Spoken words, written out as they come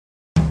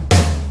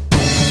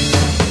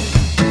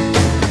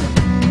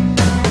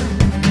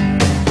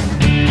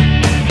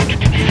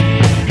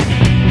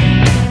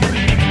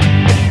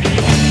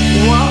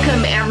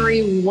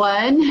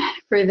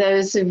For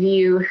those of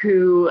you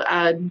who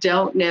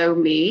don't know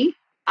me,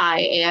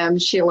 I am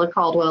Sheila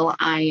Caldwell.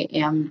 I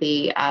am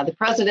the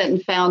president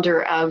and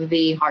founder of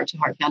the Heart to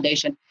Heart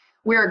Foundation.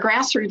 We're a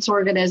grassroots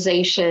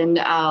organization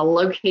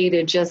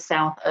located just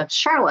south of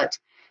Charlotte,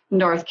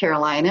 North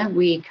Carolina.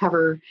 We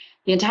cover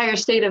the entire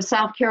state of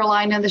South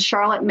Carolina, the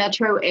Charlotte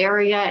metro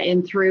area,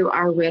 and through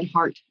our Red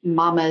Heart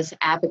Mamas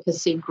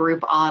advocacy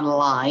group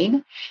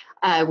online.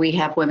 We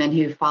have women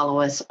who follow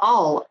us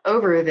all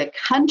over the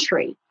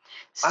country.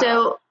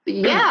 So,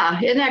 yeah,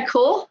 isn't that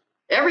cool?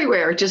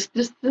 Everywhere, just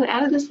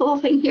out of this little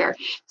thing here.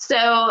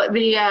 So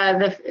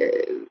the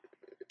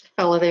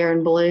fellow there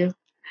in blue,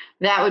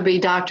 that would be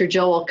Dr.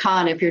 Joel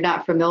Kahn. If you're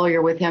not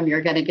familiar with him,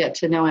 you're going to get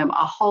to know him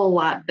a whole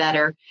lot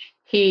better.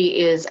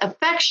 He is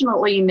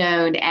affectionately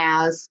known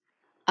as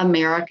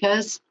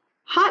America's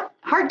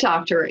heart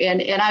doctor.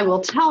 And I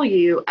will tell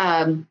you,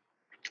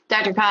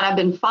 Dr. Kahn, I've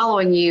been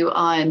following you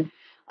on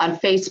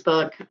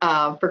Facebook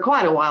for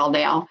quite a while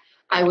now.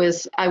 I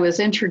was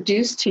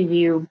introduced to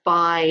you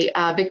by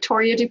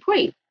Victoria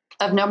Dupuy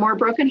of No More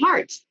Broken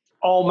Hearts.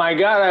 Oh my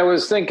God, I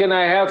was thinking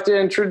I have to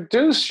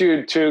introduce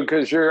you to,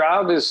 because you're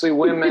obviously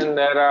women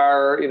that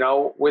are,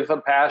 with a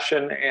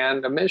passion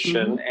and a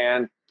mission,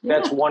 and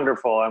that's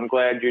wonderful. I'm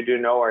glad you do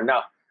know her.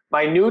 Now,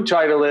 my new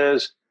title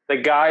is the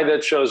guy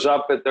that shows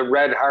up at the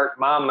Red Heart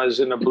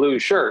Mamas in a blue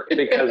shirt,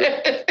 because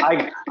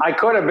I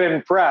could have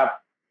been prepped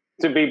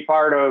to be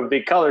part of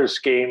the color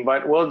scheme,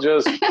 but we'll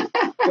just,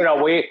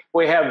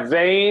 we have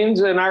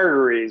veins and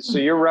arteries. So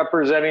you're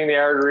representing the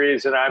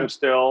arteries, and I'm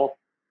still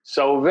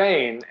so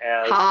vain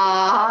as.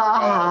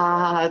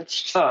 I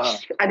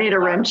need a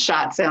rim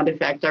shot sound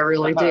effect. I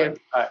really do.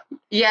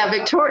 Yeah,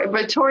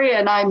 Victoria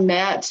and I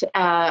met,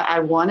 I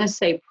want to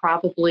say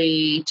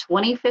probably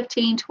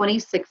 2015,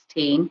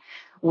 2016.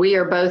 We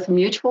are both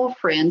mutual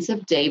friends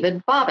of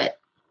David Bobbitt.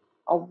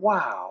 Oh,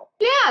 wow.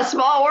 Yeah,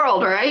 small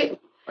world, right?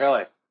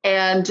 Really?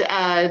 And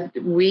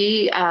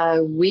we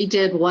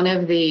did one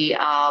of the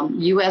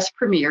U.S.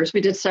 premieres.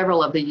 We did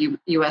several of the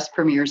U.S.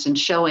 premieres and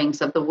showings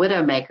of The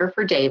Widowmaker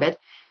for David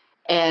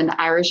and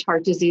Irish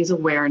Heart Disease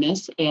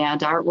Awareness.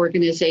 And our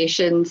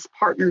organizations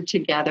partnered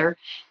together.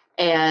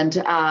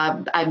 And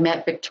I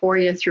met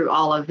Victoria through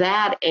all of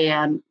that.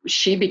 And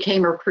she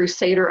became a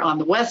crusader on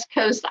the West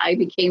Coast. I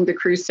became the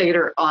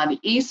crusader on the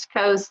East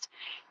Coast.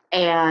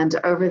 And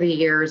over the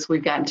years,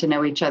 we've gotten to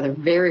know each other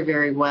very,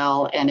 very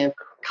well and have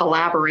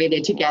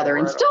collaborated together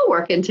and still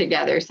working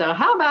together. So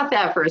how about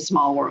that for a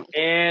small world?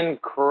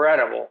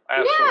 Incredible.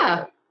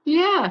 Absolutely.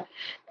 Yeah.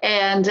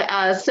 And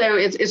so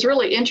it's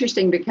really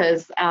interesting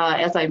because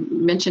as I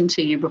mentioned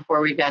to you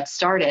before we got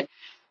started,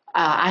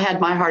 I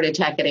had my heart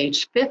attack at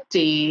age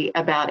 50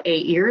 about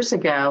 8 years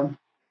ago.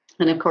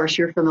 And of course,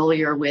 you're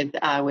familiar with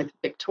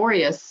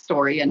Victoria's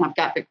story, and I've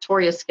got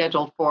Victoria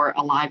scheduled for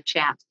a live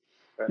chat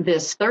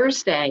this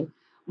Thursday.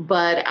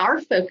 But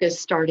our focus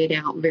started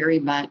out very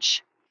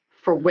much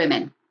for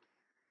women,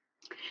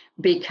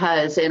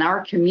 because in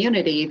our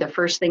community, the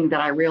first thing that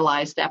I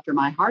realized after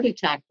my heart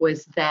attack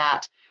was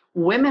that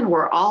women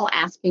were all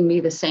asking me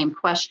the same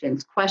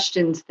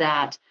questions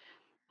that,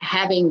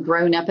 having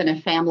grown up in a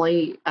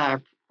family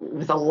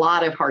with a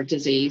lot of heart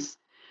disease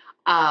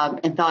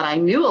and thought I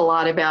knew a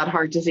lot about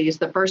heart disease,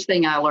 the first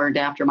thing I learned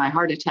after my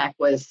heart attack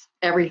was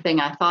everything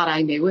I thought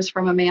I knew was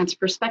from a man's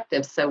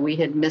perspective. So we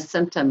had missed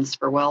symptoms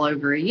for well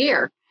over a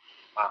year.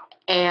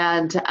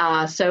 And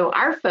so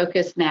our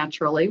focus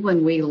naturally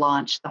when we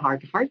launched the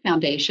Heart to Heart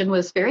Foundation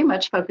was very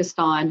much focused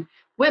on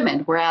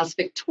women, whereas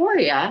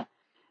Victoria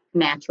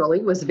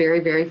naturally was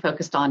very, very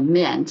focused on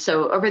men.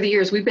 So over the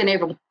years, we've been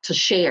able to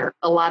share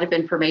a lot of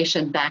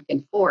information back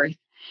and forth.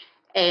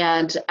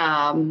 And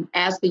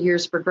as the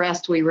years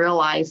progressed, we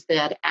realized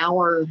that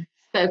our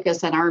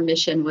focus and our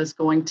mission was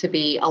going to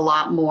be a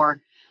lot more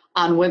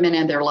on women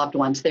and their loved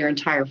ones, their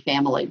entire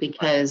family,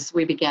 because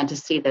we began to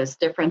see those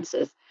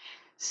differences.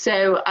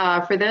 So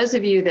for those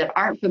of you that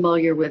aren't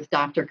familiar with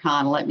Dr.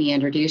 Kahn, let me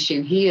introduce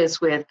you. He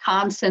is with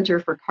Kahn Center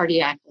for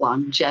Cardiac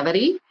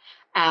Longevity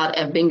out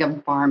of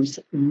Bingham Farms,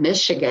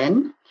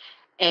 Michigan.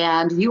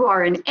 And you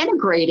are an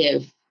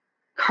integrative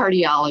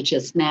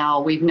cardiologist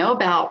now. We know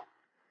about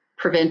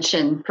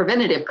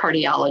preventative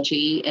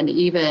cardiology, and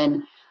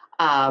even,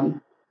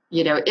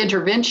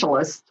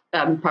 interventionalist,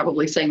 I'm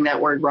probably saying that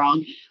word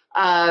wrong,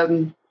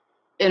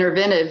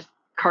 interventive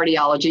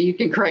cardiology, you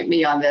can correct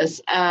me on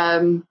this.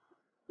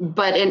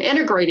 But in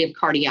integrative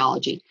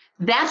cardiology,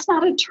 that's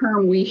not a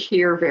term we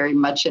hear very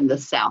much in the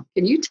South.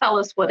 Can you tell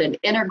us what an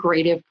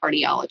integrative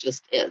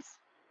cardiologist is?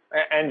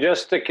 And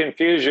just to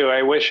confuse you,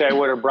 I wish I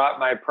would have brought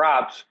my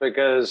props,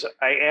 because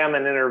I am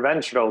an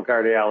interventional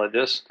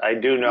cardiologist. I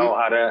do know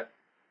I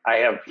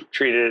have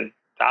treated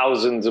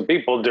thousands of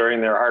people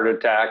during their heart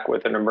attack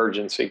with an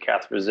emergency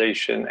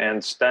catheterization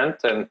and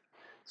stent, and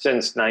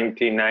since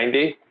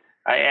 1990.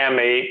 I am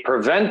a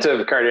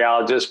preventive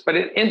cardiologist, but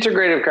an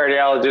integrative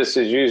cardiologist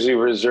is usually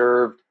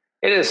reserved.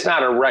 It is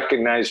not a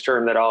recognized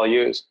term that I'll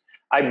use.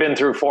 I've been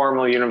through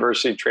formal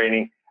university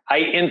training. I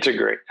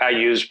integrate. I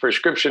use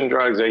prescription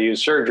drugs. I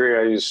use surgery.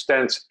 I use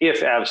stents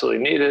if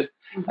absolutely needed.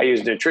 I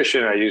use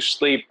nutrition, I use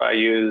sleep, I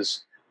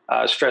use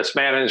stress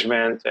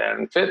management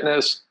and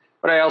fitness,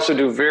 but I also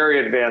do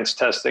very advanced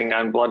testing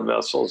on blood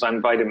vessels,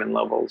 on vitamin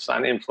levels,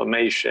 on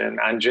inflammation,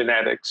 on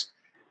genetics,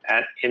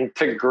 and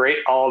integrate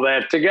all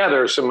that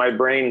together. So my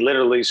brain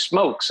literally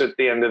smokes at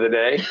the end of the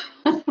day.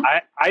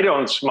 I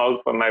don't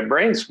smoke, but my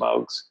brain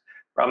smokes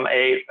from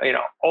a,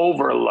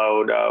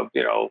 overload of,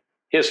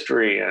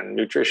 history and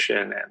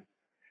nutrition and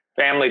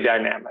family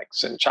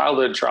dynamics and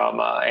childhood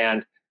trauma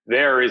and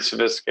very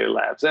sophisticated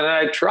labs. And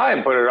I try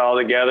and put it all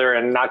together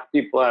and knock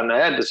people on the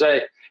head to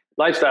say,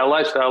 lifestyle.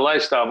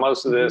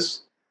 Most of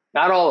this,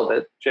 not all of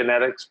it,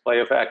 genetics play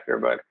a factor,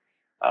 but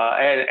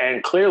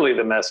and clearly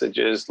the message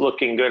is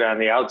looking good on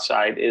the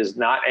outside is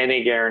not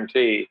any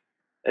guarantee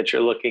that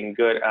you're looking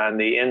good on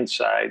the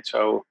inside.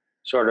 So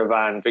sort of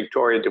on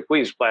Victoria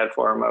Dupuy's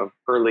platform of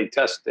early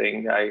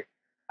testing,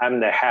 I'm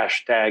the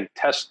hashtag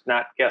test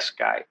not guess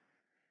guy.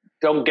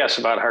 Don't guess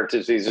about heart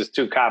disease. It's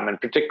too common,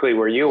 particularly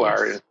where you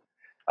are in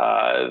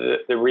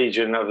the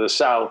region of the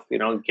South.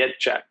 Get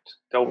checked.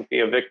 Don't be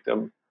a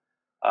victim.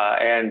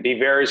 And be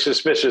very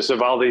suspicious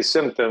of all these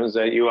symptoms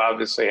that you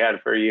obviously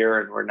had for a year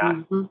and were not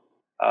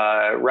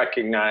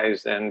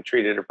recognized and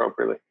treated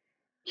appropriately.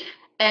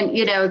 And,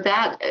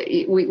 that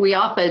we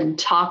often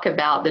talk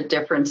about the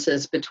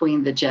differences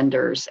between the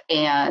genders.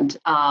 And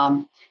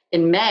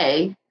in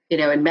May,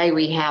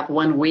 we have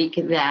 1 week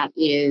that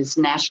is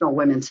National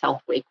Women's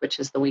Health Week, which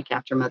is the week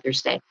after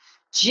Mother's Day.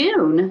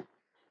 June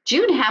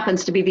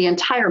happens to be the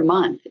entire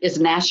month is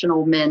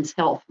National Men's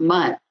Health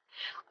Month.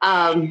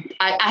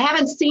 I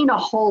haven't seen a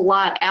whole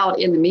lot out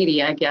in the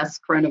media. I guess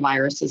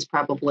coronavirus has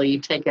probably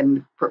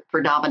taken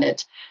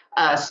predominant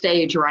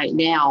stage right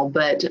now,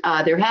 but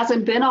there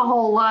hasn't been a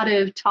whole lot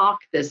of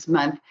talk this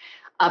month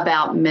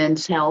about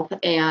men's health.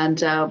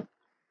 And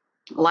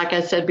like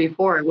I said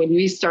before, when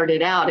we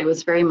started out, it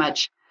was very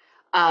much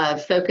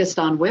focused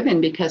on women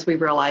because we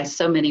realized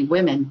so many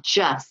women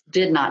just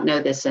did not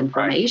know this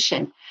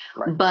information.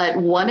 Right. But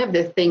one of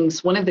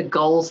the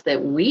goals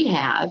that we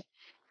have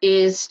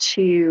is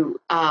to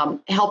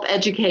help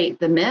educate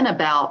the men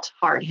about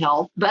heart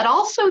health, but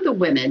also the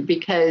women,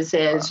 because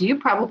as you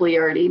probably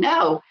already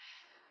know,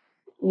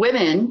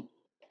 women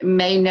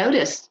may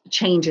notice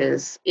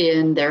changes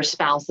in their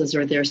spouses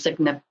or their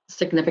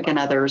significant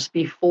others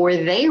before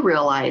they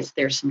realize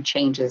there's some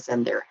changes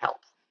in their health.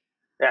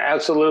 Yeah,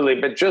 absolutely.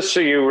 But just so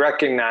you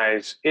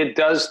recognize, it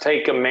does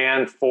take a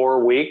man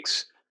 4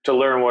 weeks to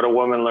learn what a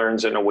woman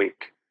learns in a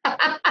week.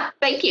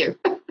 Thank you.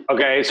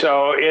 Okay,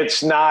 so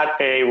it's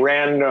not a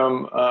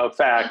random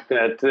fact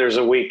that there's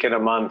a week and a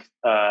month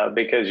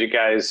because you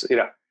guys,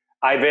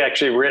 I've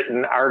actually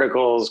written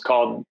articles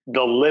called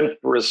The Limp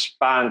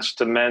Response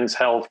to Men's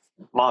Health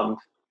Month,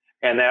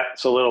 and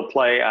that's a little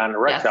play on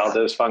erectile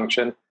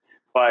dysfunction.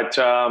 But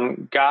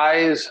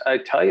guys, I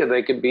tell you,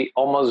 they could be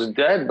almost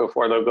dead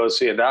before they'll go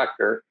see a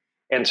doctor,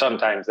 and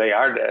sometimes they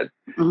are dead.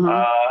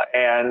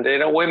 And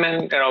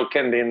women,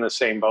 can be in the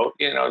same boat.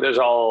 There's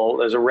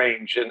a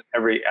range in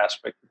every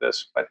aspect of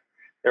this, but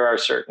there are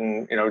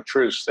certain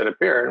truths that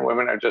appear, and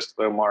women are just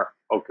a little more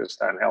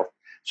focused on health.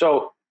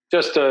 So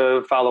just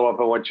to follow up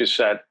on what you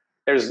said,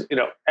 there's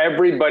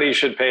everybody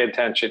should pay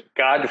attention.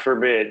 God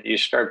forbid you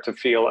start to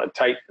feel a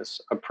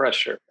tightness, a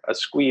pressure, a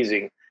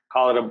squeezing.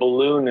 Call it a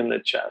balloon in the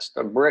chest,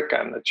 a brick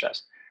on the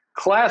chest.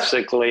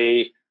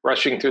 Classically,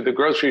 rushing through the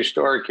grocery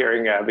store,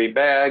 carrying a heavy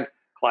bag,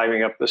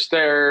 climbing up the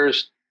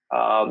stairs,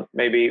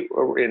 maybe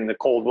in the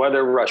cold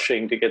weather,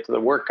 rushing to get to the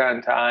work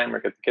on time or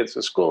get the kids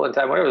to school on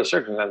time, whatever the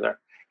circumstances are.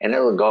 And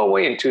it'll go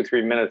away in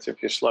 2-3 minutes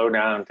if you slow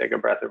down, take a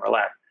breath, and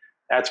relax.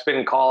 That's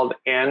been called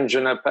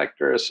angina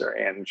pectoris or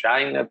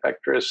angina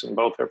pectoris, and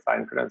both are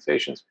fine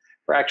pronunciations,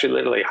 for actually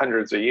literally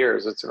hundreds of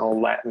years. It's an old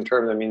Latin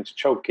term that means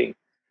choking.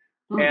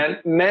 And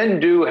men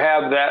do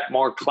have that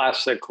more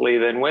classically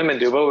than women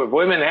do. But if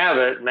women have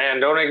it, man,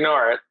 don't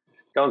ignore it.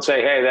 Don't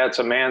say, hey, that's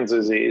a man's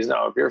disease.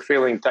 No, if you're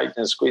feeling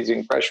tightness,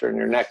 squeezing, pressure in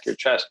your neck, your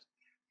chest,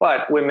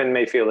 but women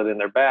may feel it in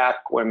their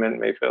back. Women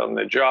may feel it in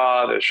the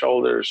jaw, the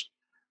shoulders,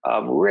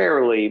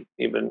 rarely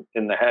even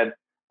in the head,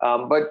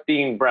 but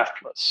being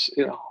breathless.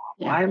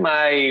 Why am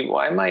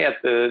I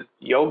at the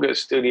yoga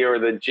studio or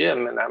the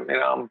gym and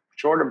I'm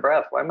short of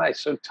breath? Why am I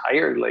so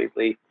tired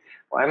lately?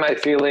 Why am I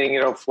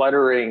feeling,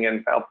 fluttering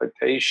and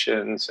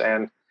palpitations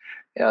and,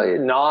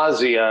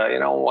 nausea?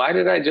 Why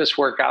did I just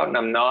work out and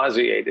I'm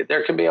nauseated?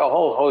 There can be a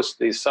whole host of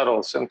these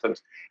subtle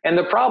symptoms. And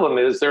the problem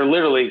is there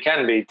literally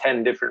can be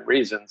 10 different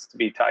reasons to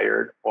be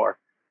tired or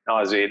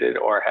nauseated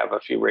or have a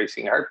few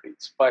racing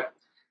heartbeats. But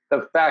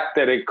the fact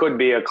that it could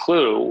be a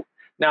clue.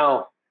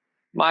 Now,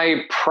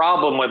 my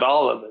problem with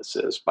all of this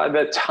is by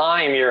the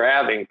time you're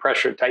having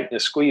pressure,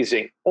 tightness,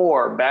 squeezing,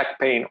 or back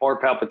pain or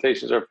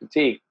palpitations or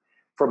fatigue,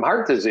 from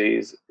heart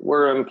disease,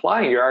 we're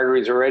implying your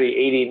arteries are already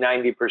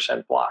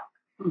 80-90% blocked.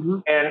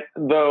 And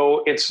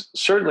though it's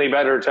certainly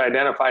better to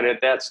identify it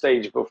at that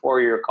stage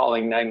before you're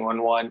calling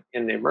 911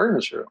 in the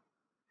emergency room.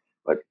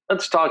 But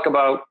let's talk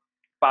about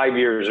 5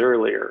 years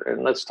earlier,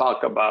 and let's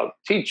talk about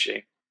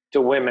teaching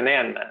to women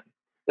and men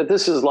that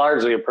this is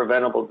largely a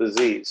preventable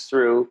disease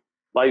through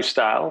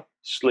lifestyle,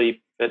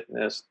 sleep,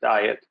 fitness,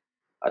 diet,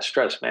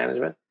 stress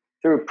management,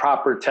 through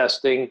proper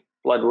testing,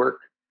 blood work,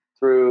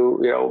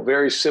 through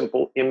very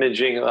simple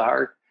imaging of the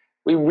heart.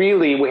 We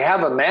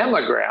have a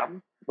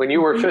mammogram. When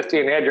you were 50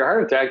 and had your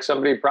heart attack,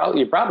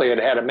 you probably had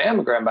had a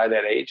mammogram by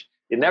that age.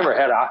 You never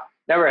had a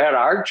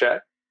heart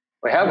check.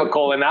 We have a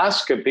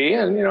colonoscopy,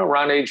 and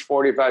around age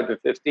 45 to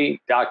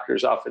 50,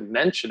 doctors often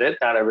mention it.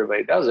 Not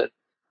everybody does it,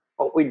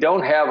 but we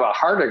don't have a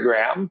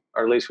heartogram,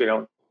 or at least we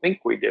don't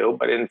think we do.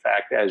 But in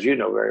fact, as you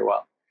know very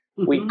well,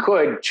 we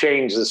could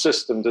change the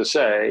system to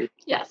say,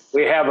 yes,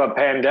 we have a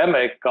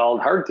pandemic called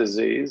heart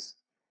disease.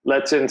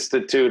 Let's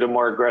institute a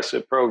more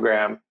aggressive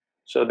program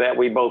so that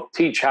we both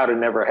teach how to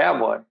never have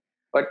one.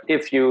 But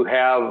if you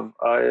have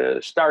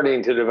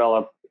starting to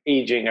develop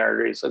aging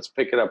arteries, let's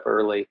pick it up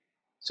early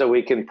so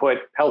we can put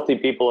healthy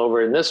people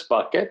over in this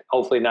bucket,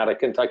 hopefully not a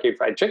Kentucky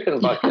Fried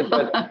Chicken bucket,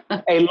 but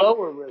a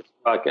lower risk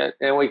bucket,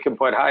 and we can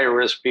put higher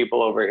risk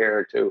people over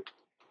here to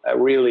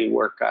really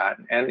work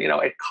on. And,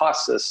 it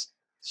costs us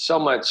so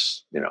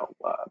much,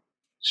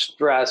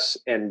 stress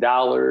and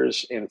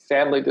dollars and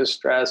family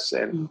distress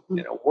and,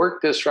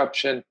 work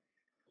disruption.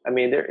 I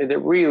mean, they're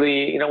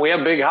really, we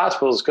have big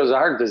hospitals because of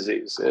heart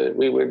disease.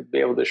 We would be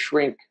able to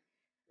shrink,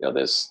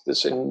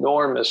 this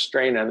enormous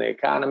strain on the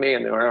economy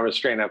and the enormous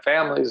strain on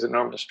families,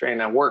 enormous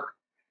strain on work.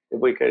 If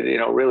we could,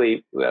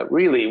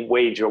 really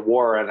wage a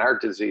war on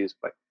heart disease,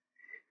 but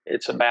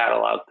it's a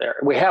battle out there.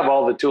 We have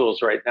all the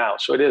tools right now,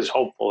 so it is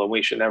hopeful, and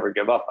we should never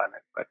give up on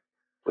it. But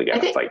we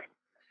got to fight.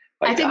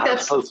 I think the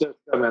hospital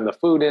system and the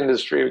food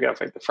industry. We got to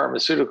fight the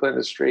pharmaceutical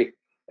industry.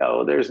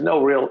 There's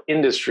no real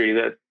industry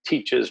that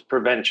teaches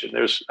prevention.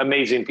 There's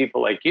amazing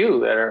people like you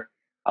that are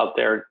out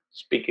there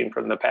speaking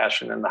from the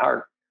passion and the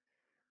heart.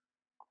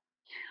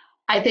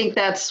 I think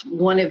that's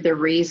one of the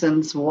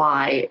reasons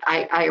why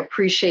I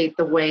appreciate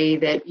the way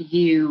that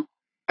you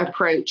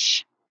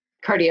approach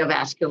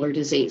cardiovascular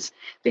disease,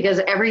 because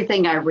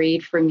everything I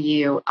read from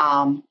you,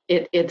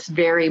 it's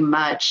very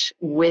much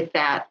with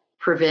that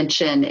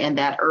prevention and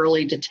that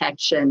early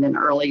detection and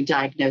early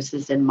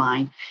diagnosis in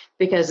mind.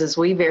 Because as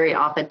we very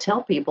often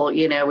tell people,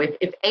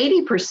 if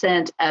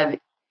 80% of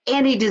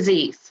any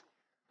disease,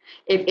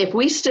 if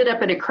we stood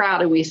up in a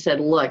crowd and we said,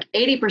 look,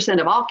 80%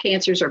 of all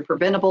cancers are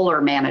preventable or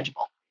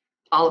manageable,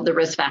 all of the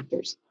risk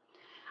factors,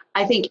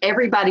 I think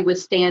everybody would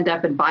stand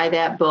up and buy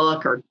that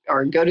book or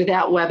go to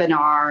that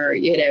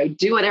webinar,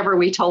 do whatever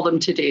we told them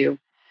to do.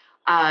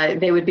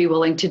 They would be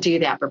willing to do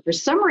that. But for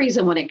some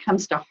reason, when it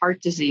comes to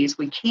heart disease,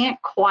 we can't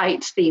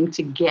quite seem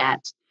to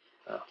get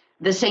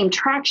the same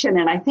traction.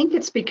 And I think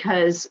it's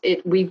because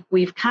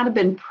we've kind of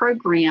been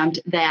programmed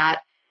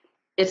that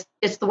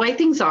it's the way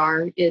things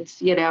are. It's,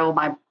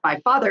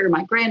 my father,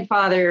 my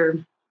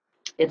grandfather,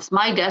 it's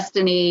my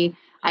destiny.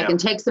 I can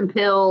take some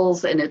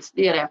pills and it's,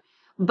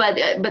 but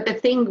the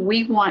thing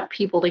we want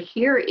people to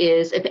hear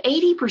is if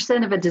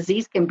 80% of a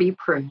disease can be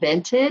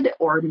prevented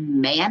or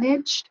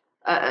managed,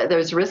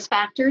 those risk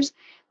factors,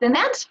 then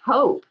that's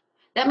hope.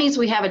 That means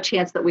we have a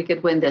chance that we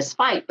could win this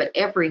fight. But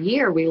every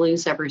year we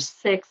lose over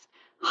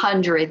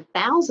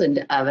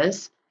 600,000 of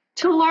us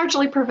to a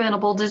largely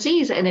preventable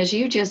disease. And as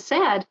you just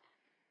said,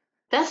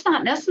 that's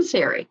not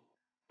necessary.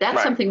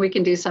 That's something we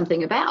can do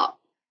something about.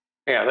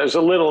 Yeah, there's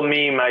a little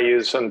meme I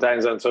use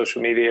sometimes on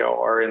social media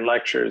or in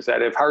lectures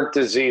that if heart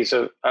disease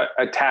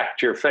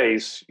attacked your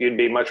face, you'd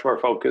be much more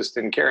focused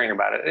in caring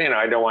about it.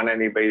 I don't want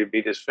anybody to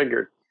be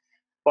disfigured.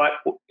 But,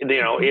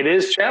 it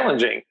is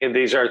challenging.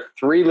 These are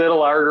three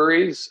little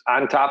arteries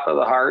on top of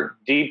the heart,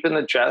 deep in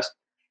the chest.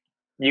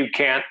 You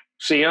can't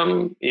see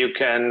them. You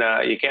can't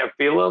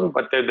feel them,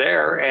 but they're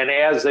there. And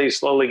as they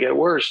slowly get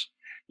worse,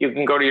 you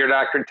can go to your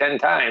doctor 10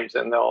 times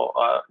and they'll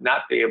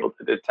not be able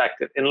to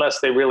detect it unless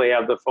they really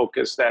have the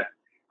focus that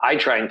I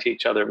try and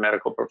teach other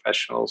medical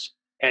professionals.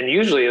 And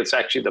usually it's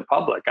actually the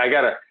public. I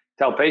got to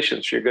tell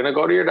patients, you're going to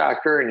go to your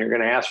doctor and you're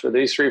going to ask for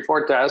these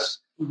 3-4 tests.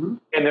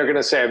 And they're going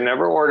to say, I've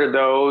never ordered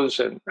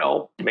those. And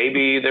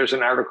maybe there's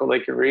an article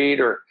they can read,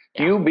 or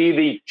you be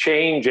the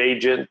change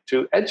agent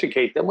to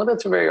educate them. Well,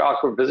 that's a very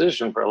awkward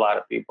position for a lot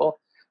of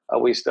people.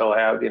 We still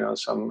have,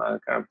 some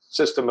kind of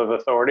system of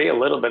authority, a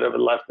little bit of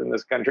it left in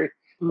this country.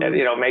 And,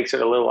 makes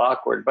it a little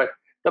awkward. But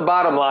the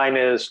bottom line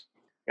is,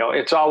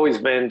 it's always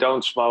been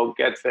don't smoke,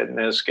 get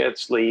fitness, get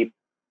sleep,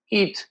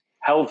 eat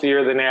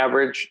healthier than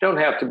average. Don't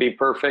have to be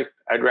perfect.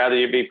 I'd rather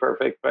you be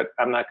perfect, but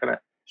I'm not going to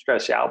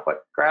stress you out.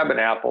 But grab an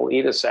apple,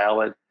 eat a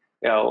salad,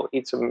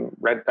 eat some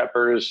red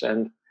peppers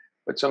and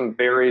put some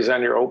berries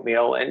on your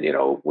oatmeal. And,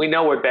 we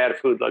know what bad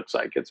food looks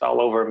like. It's all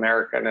over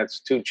America and it's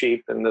too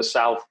cheap. And the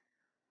South,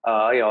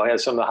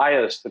 has some of the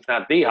highest, if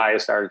not the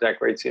highest heart attack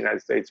rates in the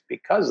United States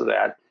because of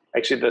that.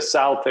 Actually, the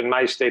South and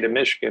my state of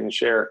Michigan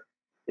share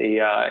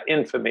the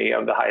infamy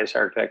of the highest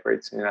heart attack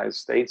rates in the United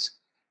States.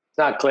 It's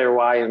not clear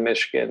why in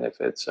Michigan, if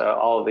it's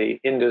all the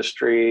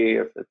industry,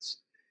 if it's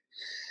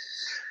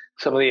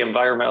some of the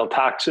environmental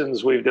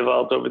toxins we've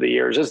developed over the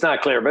years. It's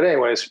not clear. But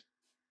anyways,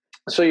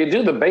 so you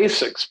do the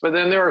basics, but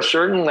then there are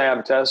certain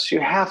lab tests.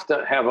 You have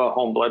to have a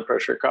home blood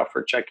pressure cuff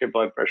or check your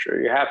blood pressure.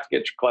 You have to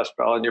get your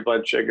cholesterol and your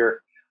blood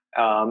sugar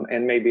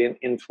and maybe an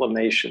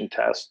inflammation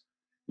test.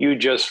 you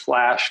just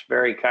flashed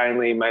very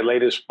kindly. My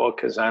latest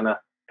book is on a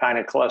kind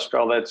of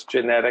cholesterol that's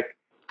genetic.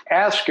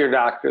 Ask your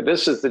doctor.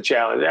 This is the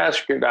challenge.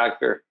 Ask your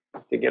doctor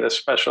to get a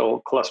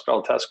special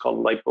cholesterol test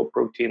called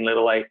lipoprotein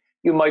little a.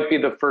 You might be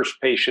the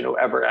first patient who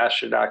ever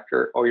asked your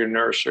doctor or your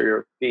nurse or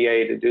your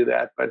PA to do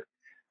that, but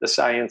the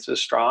science is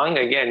strong.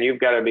 Again, you've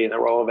got to be in the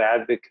role of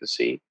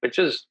advocacy, which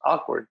is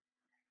awkward.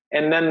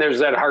 And then there's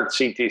that heart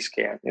CT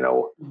scan. You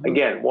know,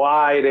 again,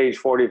 why at age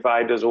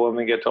 45 does a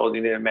woman get told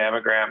you need a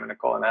mammogram and a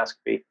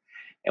colonoscopy?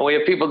 And we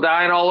have people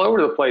dying all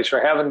over the place, or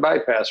having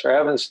bypass, or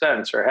having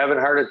stents, or having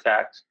heart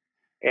attacks.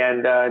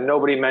 And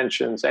nobody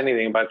mentions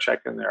anything about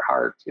checking their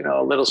heart. You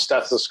know, a little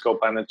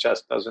stethoscope on the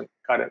chest doesn't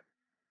cut it.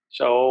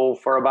 So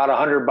for about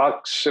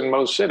 $100 in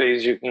most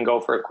cities, you can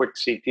go for a quick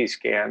CT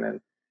scan, and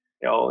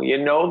you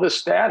know the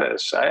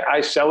status.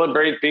 I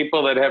celebrate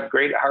people that have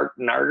great heart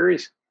and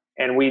arteries,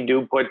 and we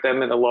do put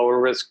them in a lower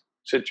risk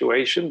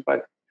situation,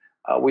 but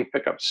we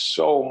pick up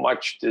so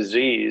much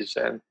disease,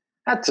 and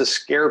not to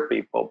scare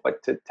people,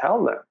 but to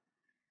tell them,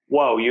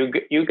 whoa,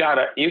 you got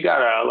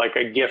a like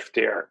a gift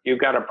here. You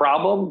got a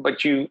problem,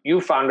 but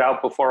you found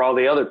out before all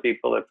the other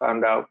people that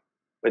found out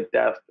with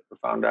death, or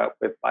found out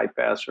with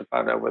bypass, or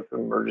found out with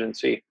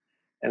emergency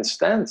and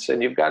stents,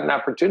 and you've got an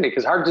opportunity,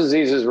 because heart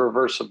disease is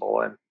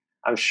reversible. And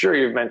I'm sure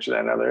you've mentioned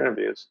that in other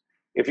interviews.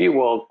 If you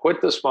will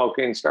quit the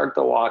smoking, start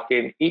the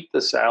walking, eat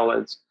the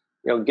salads,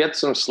 get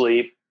some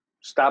sleep,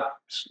 stop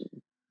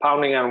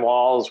pounding on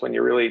walls when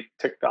you're really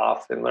ticked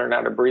off, and learn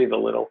how to breathe a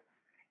little.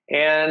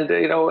 And,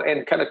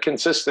 and kind of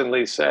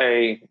consistently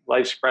say,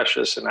 life's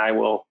precious and I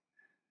will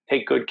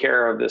take good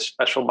care of this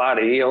special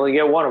body. You only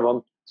get one of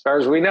them, as far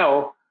as we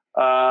know.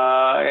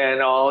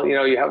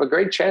 You have a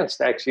great chance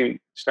to actually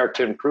start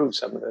to improve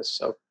some of this.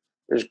 So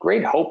there's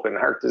great hope in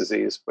heart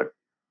disease, but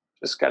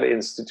just got to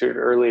institute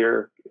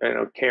earlier,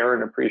 care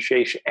and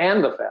appreciation.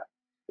 And the fact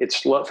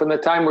it's slow, from the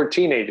time we're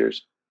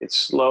teenagers, it's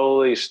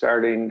slowly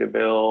starting to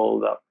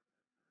build up.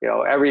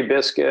 Every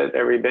biscuit,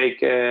 every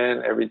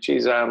bacon, every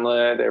cheese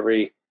omelet,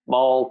 every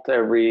malt,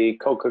 every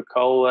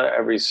Coca-Cola,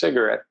 every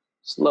cigarette,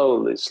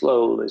 slowly,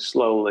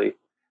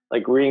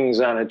 like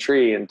rings on a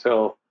tree,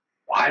 until,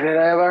 why did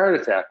I have a heart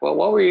attack? Well,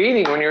 what were you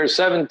eating when you were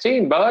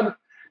 17, bud?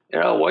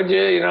 What'd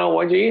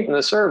you eat in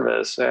the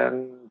service?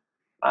 And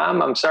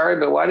Mom, I'm sorry,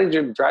 but why did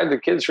you drive the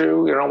kids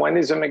through,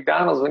 Wendy's and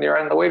McDonald's when you're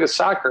on the way to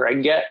soccer? I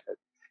get it.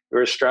 You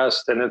were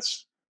stressed, and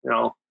it's,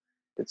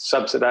 it's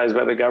subsidized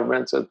by the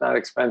government, so it's not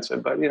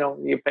expensive, but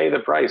you pay the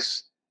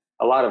price.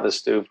 A lot of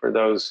us do, for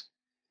those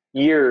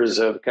years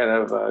of kind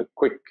of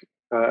quick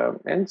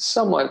and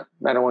somewhat,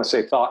 I don't want to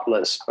say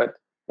thoughtless, but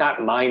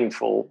not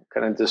mindful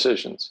kind of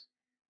decisions.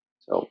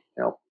 So,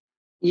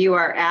 You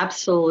are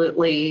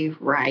absolutely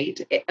right,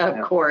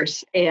 of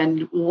course.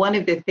 And one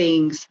of the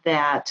things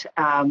that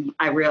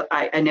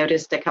I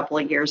noticed a couple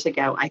of years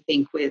ago, I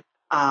think with,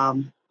 I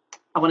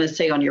want to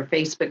say on your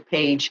Facebook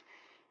page,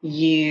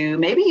 you,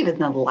 maybe even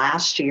the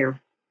last year,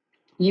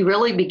 you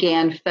really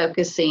began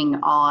focusing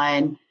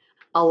on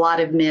a lot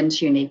of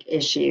men's unique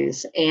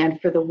issues. And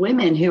for the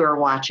women who are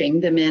watching,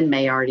 the men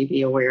may already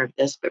be aware of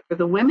this, but for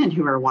the women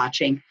who are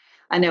watching,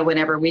 I know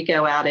whenever we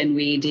go out and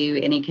we do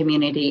any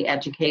community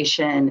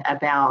education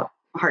about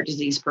heart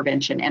disease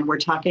prevention, and we're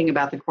talking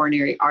about the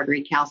coronary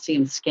artery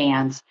calcium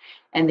scans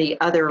and the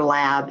other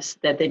labs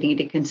that they need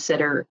to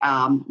consider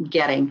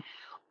getting,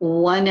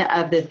 one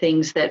of the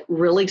things that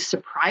really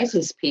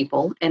surprises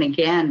people, and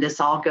again, this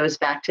all goes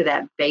back to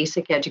that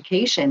basic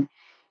education,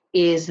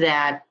 is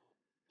that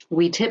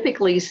we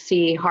typically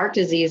see heart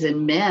disease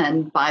in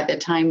men by the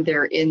time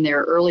they're in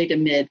their early to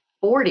mid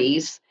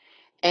 40s.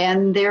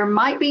 And there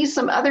might be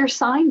some other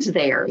signs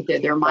there,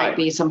 that there might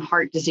be some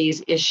heart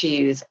disease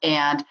issues.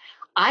 And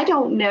I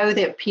don't know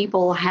that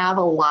people have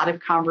a lot of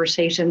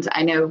conversations.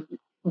 I know,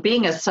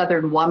 being a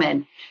Southern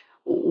woman,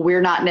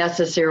 we're not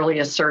necessarily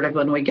assertive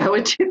when we go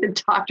into the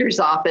doctor's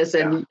office.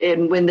 And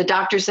when the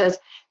doctor says,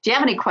 do you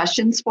have any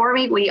questions for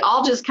me? We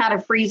all just kind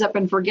of freeze up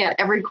and forget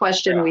every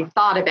question we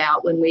thought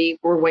about when we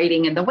were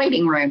waiting in the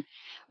waiting room.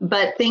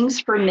 But things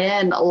for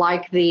men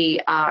like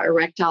the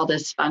erectile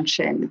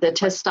dysfunction, the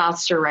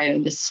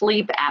testosterone, the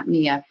sleep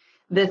apnea,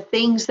 the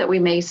things that we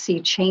may see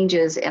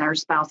changes in our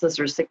spouses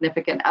or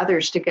significant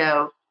others, to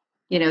go,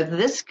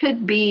 this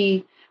could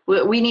be,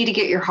 we need to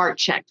get your heart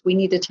checked. We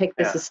need to take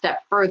this a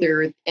step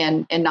further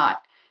and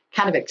not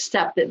kind of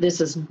accept that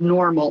this is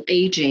normal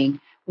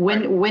aging.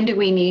 When do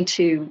we need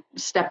to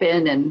step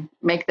in and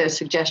make those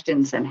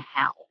suggestions, and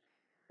how?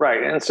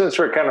 Right. And since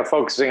we're kind of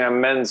focusing on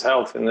men's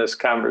health in this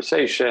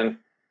conversation,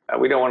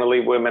 we don't want to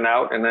leave women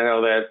out. And I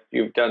know that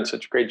you've done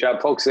such a great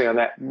job focusing on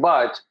that.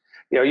 But,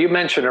 you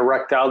mentioned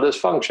erectile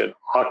dysfunction,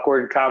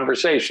 awkward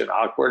conversation,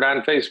 awkward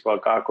on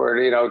Facebook, awkward,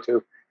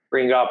 to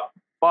bring up.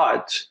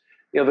 But,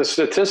 the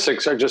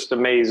statistics are just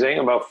amazing.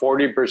 About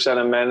 40%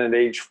 of men at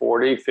age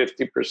 40,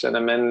 50%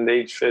 of men at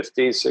age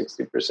 50,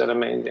 60% of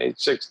men at age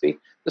 60.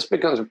 This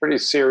becomes a pretty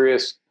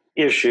serious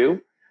issue.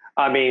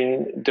 I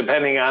mean,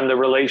 depending on the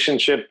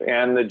relationship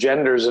and the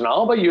genders and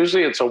all, but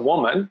usually it's a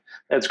woman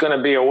that's going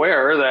to be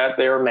aware that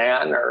their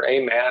man or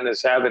a man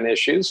is having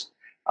issues.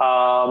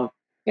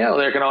 You know,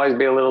 there can always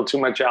be a little too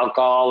much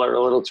alcohol or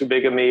a little too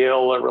big a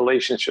meal or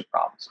relationship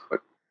problems. But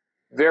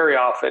very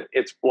often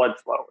it's blood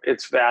flow,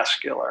 it's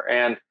vascular.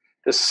 And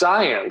the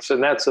science,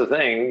 and that's the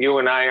thing, you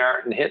and I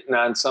aren't hitting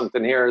on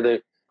something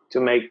here to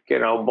make, you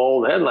know,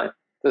 bold headline.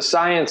 The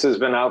science has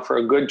been out for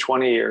a good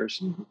 20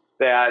 years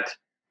that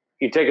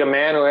you take a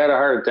man who had a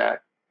heart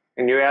attack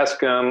and you ask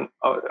them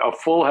a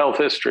full health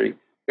history,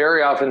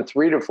 very often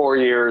 3 to 4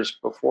 years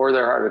before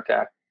their heart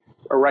attack,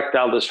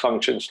 erectile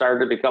dysfunction started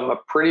to become a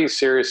pretty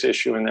serious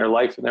issue in their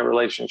life and their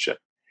relationship.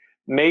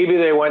 Maybe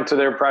they went to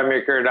their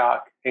primary care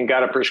doc and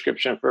got a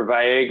prescription for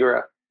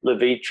Viagra,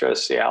 Levitra,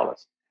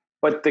 Cialis.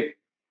 But the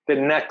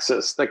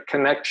nexus, the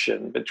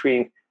connection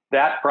between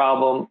that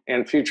problem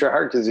and future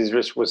heart disease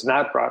risk was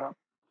not brought up.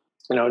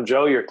 You know,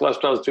 Joe, your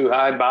cholesterol is too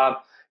high.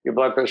 Bob, your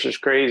blood pressure is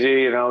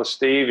crazy. You know,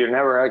 Steve, you're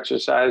never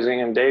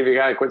exercising. And Dave, you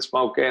got to quit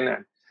smoking.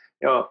 And,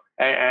 you know,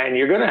 and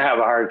you're going to have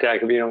a heart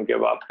attack if you don't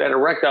give up. That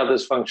erectile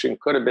dysfunction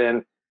could have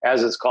been,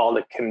 as it's called,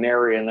 a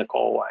canary in the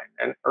coal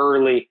mine, an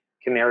early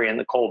canary in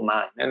the coal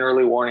mine, an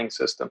early warning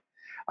system.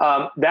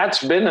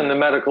 That's been in the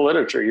medical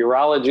literature,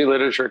 urology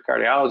literature,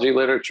 cardiology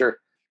literature,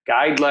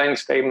 guideline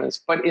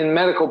statements. But in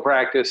medical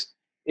practice,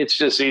 it's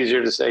just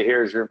easier to say,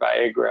 here's your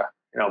Viagra,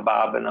 you know,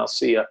 Bob, and I'll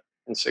see you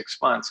in 6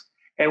 months.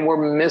 And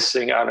we're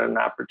missing out on an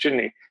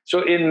opportunity. So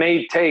it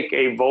may take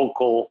a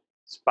vocal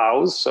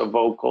spouse, a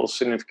vocal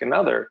significant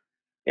other,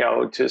 you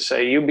know, to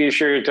say, you be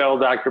sure you tell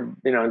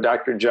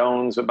Dr.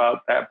 Jones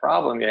about that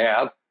problem you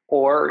have,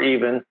 or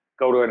even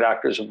go to a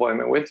doctor's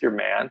appointment with your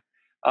man.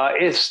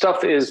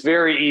 Stuff is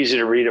very easy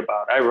to read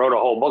about. I wrote a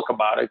whole book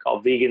about it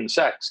called Vegan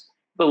Sex,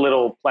 the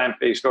little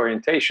plant-based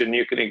orientation.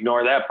 You can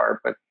ignore that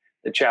part, but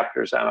the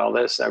chapters on all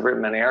this, I've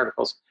written many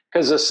articles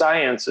because the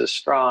science is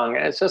strong.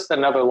 And it's just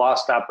another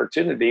lost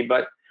opportunity,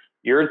 but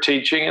you're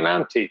teaching and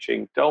I'm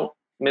teaching. Don't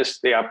miss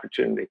the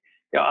opportunity.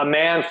 You know, a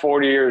man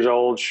 40 years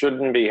old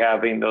shouldn't be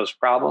having those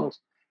problems.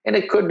 And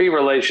it could be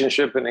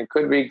relationship, and it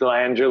could be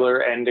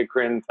glandular,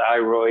 endocrine,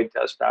 thyroid,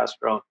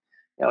 testosterone.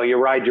 You know, you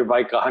ride your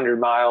bike 100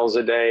 miles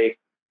a day,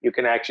 you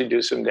can actually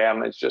do some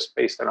damage just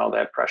based on all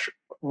that pressure.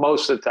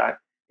 Most of the time,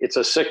 it's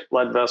a sick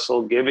blood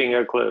vessel giving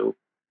a clue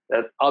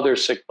that other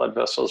sick blood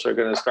vessels are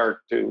going to start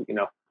to, you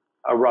know,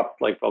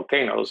 erupt like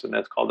volcanoes, and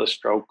that's called a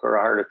stroke or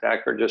a heart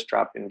attack or just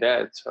dropping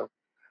dead. So,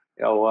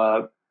 you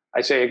know,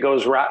 I say it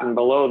goes rotten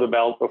below the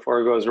belt before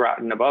it goes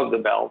rotten above the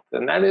belt,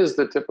 and that is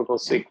the typical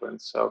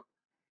sequence. So,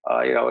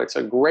 you know, it's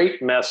a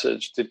great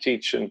message to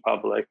teach in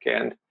public,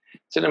 and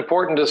it's an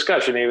important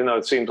discussion, even though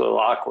it seems a little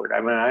awkward. I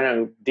mean, I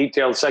know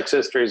detailed sex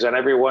histories on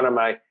every one of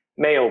my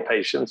male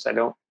patients. I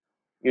don't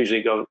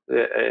usually go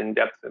in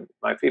depth in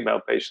my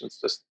female patients,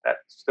 just that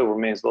still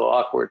remains a little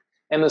awkward.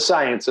 And the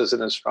science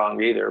isn't as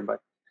strong either, but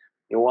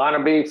you want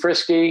to be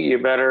frisky, you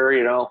better,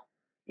 you know,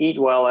 eat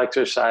well,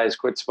 exercise,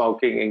 quit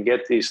smoking, and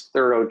get these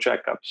thorough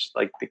checkups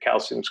like the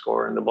calcium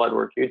score and the blood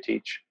work you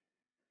teach.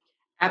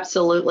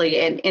 Absolutely.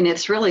 And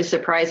it's really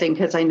surprising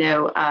because I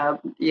know,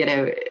 you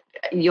know,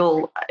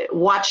 you'll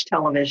watch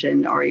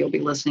television or you'll be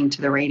listening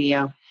to the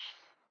radio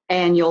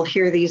and you'll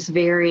hear these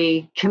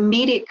very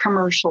comedic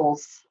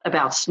commercials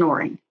about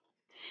snoring.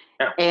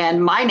 Yeah.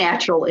 And my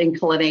natural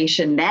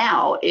inclination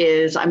now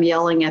is I'm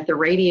yelling at the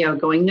radio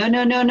going,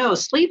 no,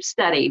 sleep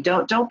study.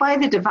 Don't buy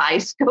the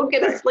device. Go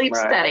get a sleep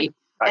study.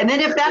 And then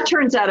if that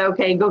turns out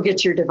okay, go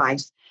get your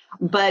device.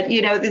 But,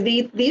 you know,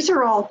 these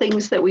are all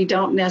things that we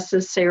don't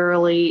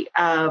necessarily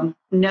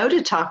know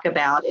to talk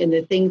about. And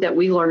the thing that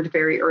we learned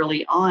very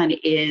early on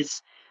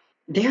is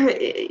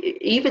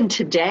even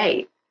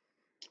today,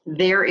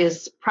 there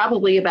is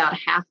probably about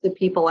half the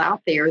people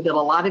out there that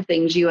a lot of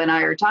things you and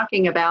I are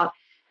talking about,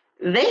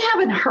 they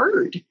haven't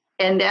heard.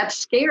 And that's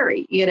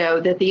scary, you know,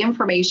 that the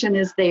information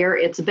is there,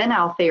 it's been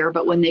out there,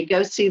 but when they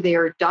go see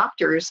their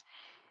doctors,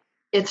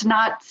 it's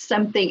not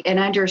something, and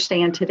I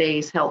understand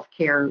today's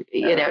healthcare,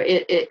 you know,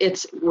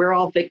 we're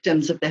all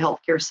victims of the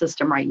healthcare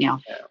system right now.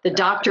 The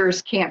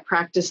doctors can't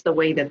practice the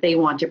way that they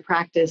want to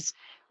practice.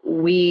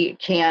 We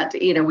can't,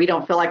 you know, we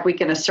don't feel like we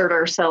can assert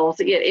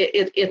ourselves.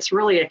 It's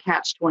really a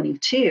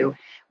catch-22,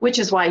 which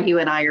is why you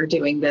and I are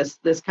doing this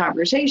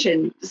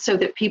conversation so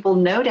that people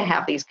know to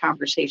have these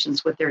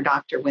conversations with their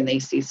doctor when they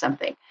see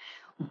something.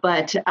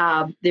 But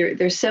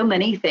there's so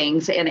many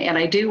things, and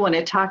I do want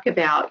to talk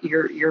about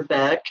your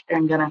book.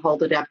 I'm going to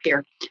hold it up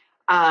here.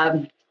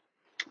 I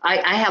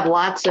have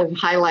lots of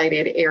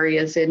highlighted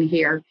areas in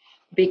here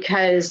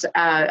because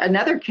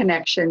another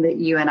connection that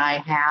you and I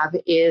have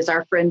is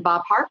our friend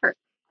Bob Harper.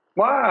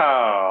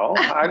 Wow.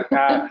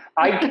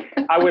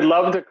 I would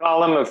love to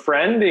call him a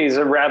friend. He's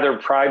a rather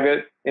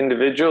private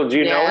individual. Do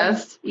you know him?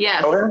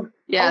 Yes. Know him?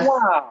 Yes. Oh,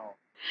 wow.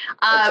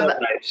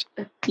 Nice.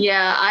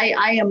 Yeah,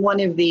 I am one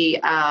of the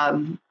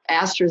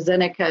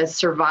AstraZeneca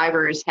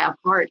survivors have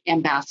heart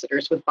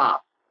ambassadors with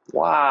Bob.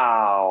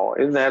 Wow,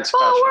 isn't that special?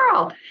 Small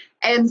world.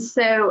 And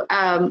so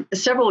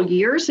several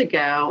years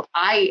ago,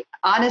 I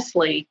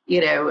honestly,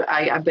 you know,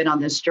 I've been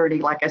on this journey.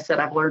 Like I said,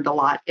 I've learned a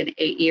lot in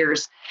 8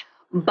 years,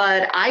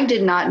 but I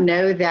did not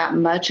know that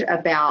much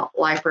about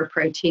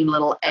lipoprotein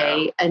little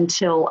a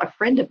until a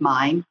friend of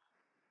mine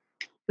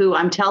who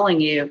I'm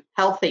telling you,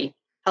 healthy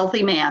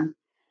man,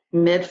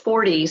 mid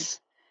 40s,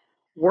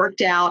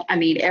 worked out. I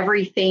mean,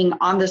 everything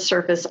on the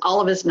surface, all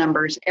of his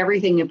numbers,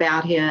 everything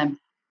about him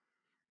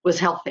was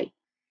healthy.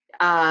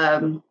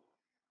 And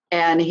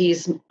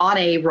he's on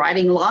a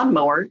riding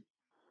lawnmower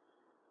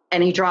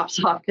and he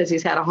drops off because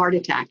he's had a heart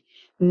attack.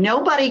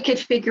 Nobody could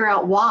figure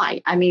out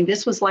why. I mean,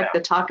 this was like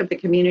the talk of the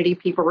community.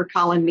 People were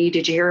calling me,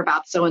 did you hear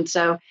about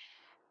so-and-so?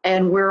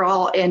 And we're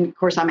all, and of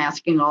course, I'm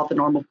asking all the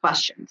normal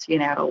questions,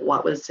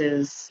 what was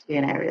his,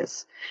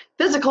 his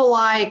physical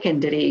like?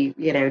 And did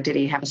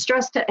he have a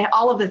stress test?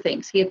 All of the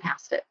things. He had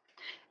passed it.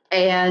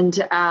 And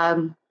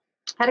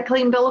had a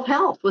clean bill of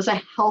health, was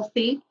a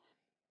healthy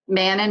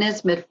man in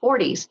his mid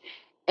 40s.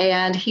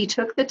 And he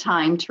took the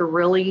time to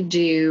really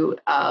do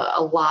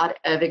a lot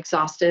of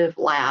exhaustive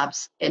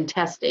labs and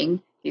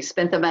testing. He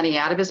spent the money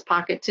out of his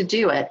pocket to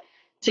do it,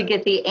 to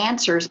get the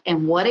answers.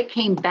 And what it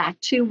came back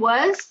to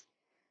was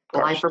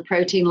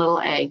lipoprotein little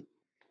a.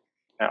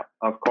 Yeah,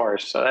 of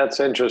course. So that's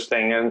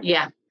interesting. And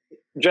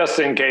just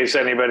in case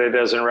anybody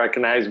doesn't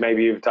recognize,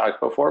 maybe you've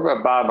talked before,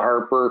 but Bob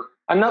Harper,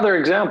 another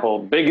example,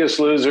 Biggest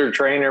Loser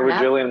trainer with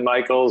Jillian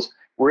Michaels,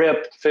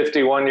 ripped,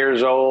 51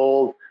 years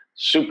old,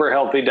 super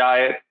healthy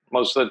diet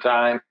most of the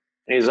time.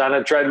 He's on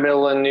a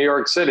treadmill in New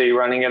York City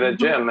running at a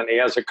gym, and he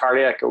has a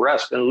cardiac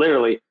arrest and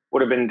literally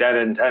would have been dead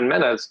in 10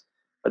 minutes.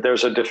 But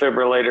there's a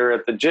defibrillator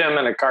at the gym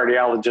and a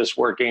cardiologist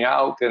working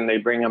out, and they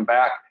bring him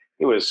back.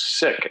 He was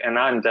sick and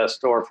on death's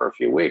door for a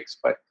few weeks,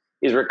 but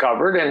he's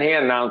recovered. And he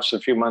announced a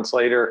few months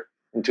later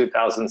in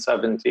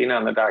 2017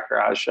 on the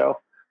Dr. Oz show,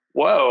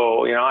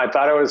 whoa, I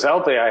thought I was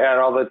healthy. I had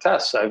all the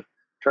tests.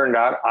 Turned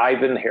out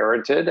I've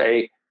inherited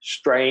a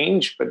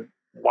strange but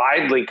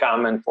widely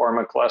common form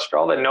of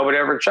cholesterol that nobody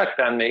ever checked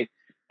on me.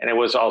 And it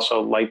was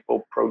also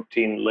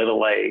lipoprotein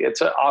little a.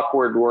 It's an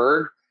awkward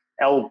word.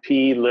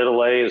 LP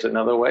little a is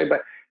another way.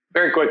 But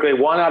very quickly,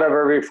 1 out of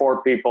every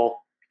 4 people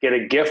get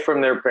a gift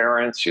from their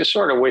parents you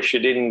sort of wish you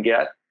didn't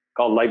get,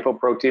 called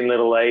lipoprotein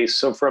little a.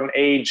 So from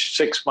age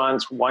 6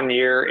 months, 1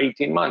 year,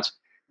 18 months,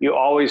 you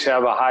always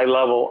have a high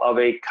level of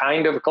a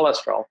kind of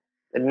cholesterol.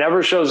 It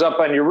never shows up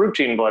on your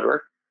routine blood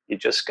work. You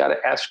just got to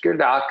ask your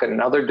doc,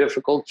 another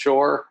difficult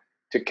chore,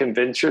 to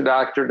convince your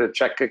doctor to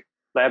check a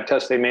lab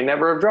test they may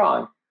never have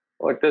drawn.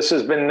 Well, this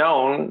has been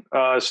known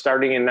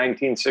starting in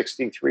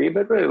 1963,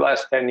 but really the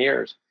last 10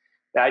 years,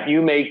 that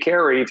you may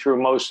carry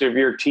through most of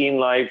your teen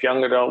life,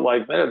 young adult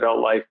life, mid-adult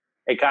life,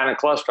 a kind of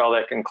cholesterol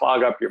that can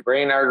clog up your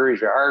brain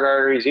arteries, your heart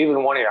arteries,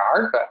 even one of your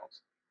heart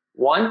valves.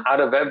 1 out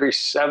of every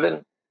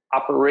 7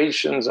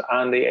 operations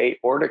on the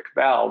aortic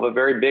valve, a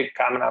very big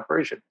common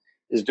operation,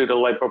 is due to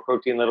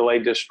lipoprotein little a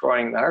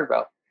destroying the heart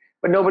valve.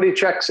 But nobody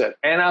checks it.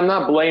 And I'm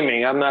not a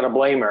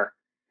blamer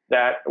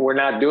that we're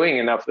not doing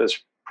enough of this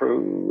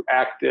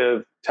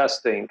proactive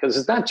testing, because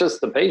it's not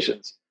just the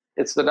patients.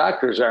 It's the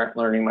doctors aren't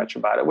learning much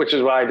about it, which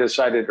is why I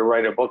decided to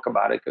write a book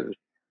about it, because it's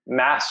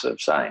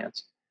massive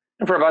science.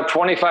 And for about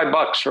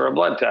 $25 for a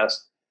blood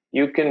test,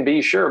 you can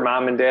be sure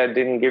mom and dad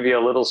didn't give you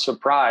a little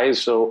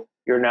surprise, so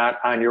you're not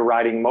on your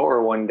riding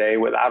mower one day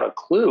without a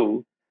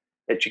clue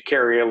that you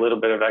carry a little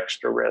bit of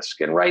extra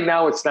risk. And right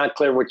now, it's not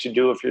clear what you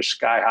do if you're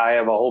sky high. I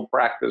have a whole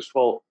practice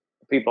full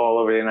of people all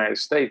over the United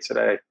States that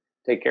I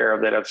take care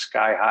of that have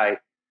sky high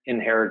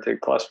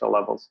inherited cholesterol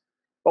levels.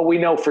 But we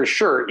know for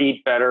sure,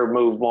 eat better,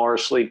 move more,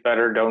 sleep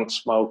better, don't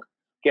smoke,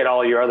 get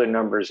all your other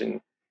numbers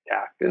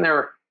intact. And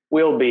there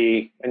will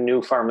be a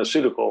new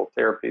pharmaceutical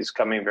therapies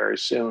coming very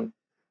soon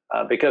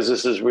because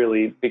this has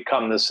really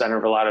become the center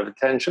of a lot of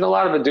attention, a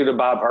lot of it due to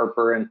Bob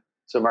Harper and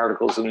some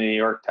articles in the New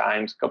York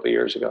Times a couple of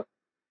years ago.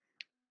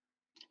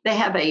 They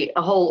have a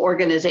whole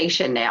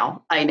organization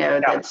now, I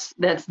know,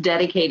 that's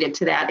dedicated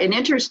to that. And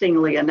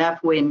interestingly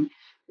enough, when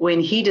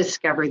he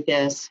discovered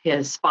this,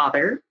 his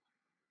father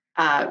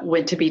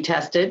went to be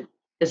tested.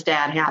 His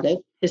dad had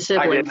it. His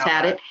siblings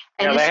had it.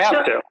 And,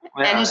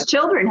 and his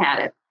children had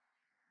it.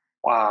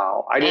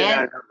 Wow. I did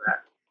not know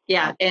that.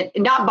 Yeah, and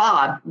not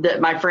Bob,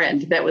 my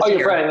friend that was here.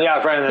 Your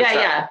friend, friend.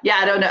 Yeah.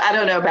 I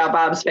don't know about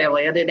Bob's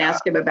family. I didn't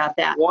ask him about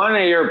that. One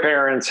of your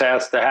parents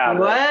has to have it.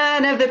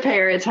 One of the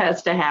parents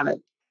has to have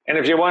it. And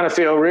if you want to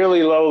feel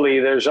really lowly,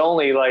 there's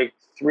only like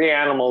 3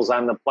 animals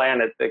on the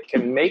planet that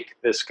can make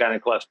this kind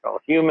of cholesterol: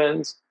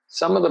 humans,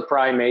 some of the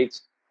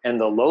primates, and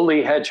the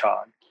lowly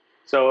hedgehog.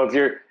 So if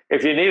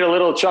you need a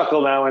little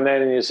chuckle now and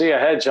then and you see a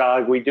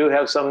hedgehog, we do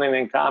have something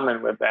in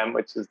common with them,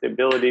 which is the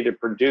ability to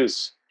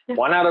produce.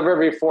 1 out of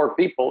every 4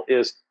 people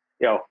is,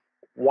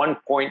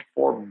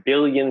 1.4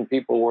 billion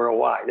people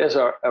worldwide. There's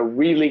a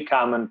really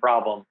common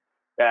problem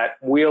that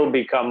will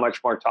become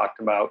much more talked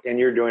about, and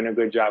you're doing a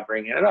good job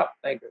bringing it up.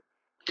 Thank you.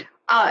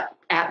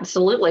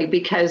 Absolutely,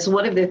 because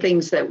one of the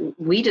things that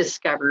we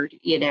discovered,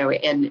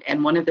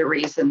 and one of the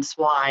reasons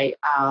why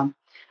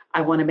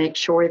I want to make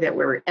sure that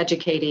we're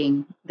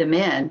educating the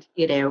men,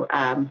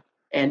 and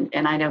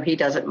I know he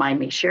doesn't mind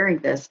me sharing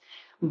this,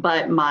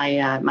 but my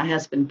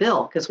husband,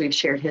 Bill, because we've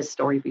shared his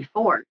story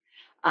before,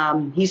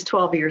 he's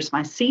 12 years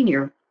my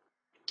senior.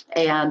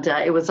 And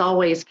it was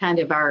always kind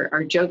of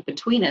our joke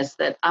between us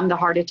that I'm the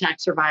heart attack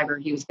survivor.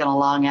 He was going to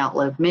long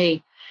outlive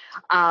me.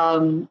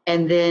 And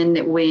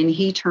then when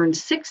he turned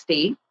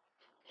 60,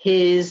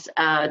 his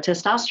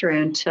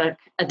testosterone took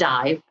a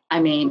dive. I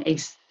mean, a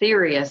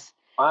serious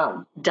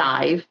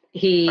dive.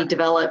 He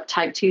developed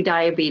type 2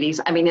 diabetes.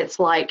 I mean, it's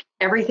like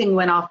everything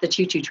went off the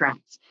choo-choo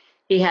tracks.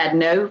 He had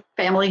no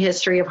family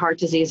history of heart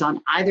disease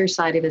on either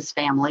side of his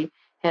family,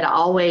 had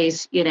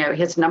always,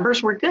 his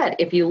numbers were good.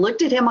 If you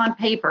looked at him on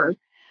paper,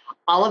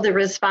 all of the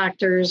risk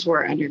factors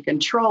were under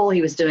control.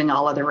 He was doing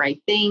all of the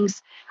right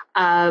things.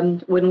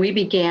 When we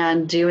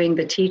began doing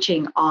the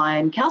teaching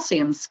on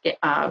calcium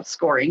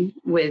scoring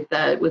with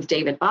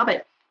David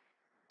Bobbitt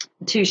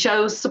to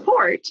show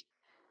support,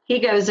 he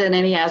goes in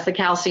and he has the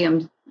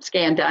calcium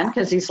scan done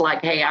because he's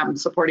like, hey, I'm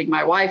supporting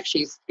my wife.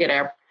 She's,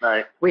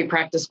 right. We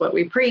practice what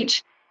we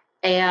preach.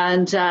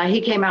 And he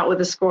came out with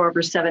a score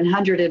over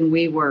 700 and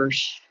we were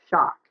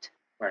shocked.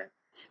 Right.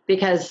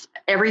 Because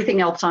everything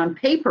else on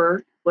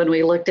paper, when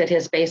we looked at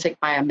his basic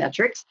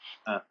biometrics,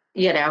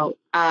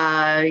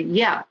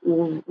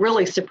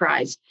 really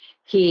surprised.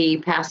 He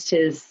passed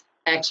his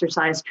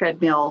exercise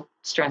treadmill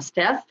stress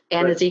test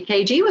and his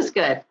EKG was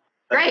good.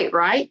 Great,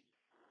 right?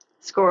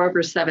 Score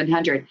over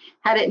 700.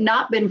 Had it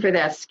not been for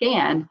that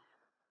scan,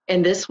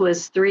 and this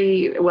was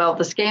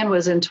the scan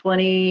was in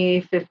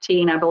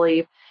 2015, I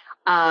believe.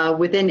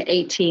 Within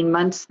 18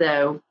 months,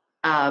 though,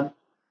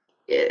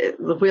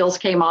 the wheels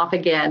came off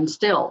again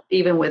still,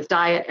 even with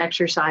diet,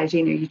 exercise,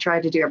 you try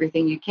to do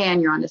everything you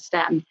can, you're on a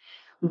statin.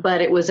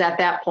 But it was at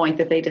that point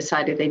that they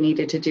decided they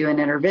needed to do an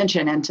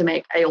intervention. And to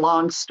make a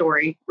long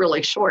story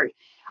really short,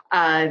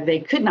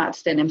 they could not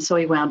stent him, so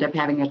he wound up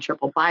having a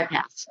triple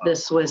bypass.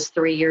 This was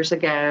 3 years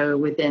ago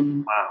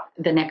within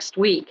the next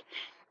week.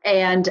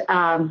 And,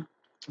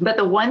 but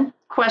the one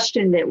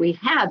question that we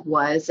had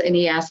was, and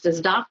he asked his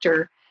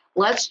doctor,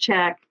 let's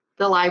check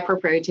the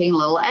lipoprotein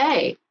little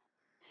a.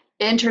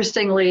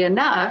 Interestingly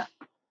enough,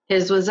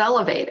 his was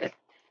elevated.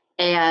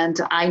 And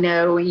I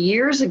know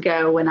years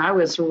ago when I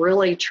was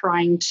really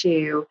trying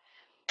to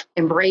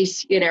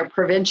embrace,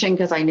 prevention,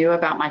 because I knew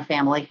about my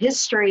family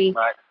history,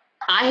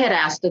 I had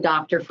asked a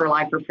doctor for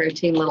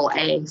lipoprotein little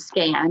a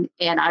scan,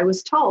 and I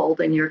was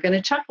told, and you're going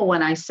to chuckle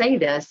when I say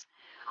this,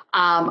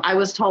 I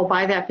was told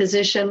by that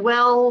physician,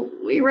 well,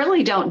 we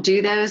really don't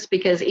do those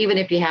because even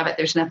if you have it,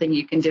 there's nothing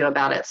you can do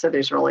about it. So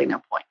there's really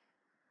no point.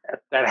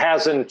 That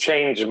hasn't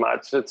changed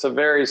much. It's a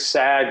very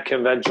sad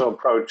conventional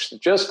approach.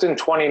 Just in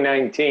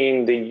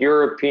 2019, the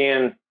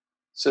European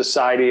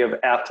Society of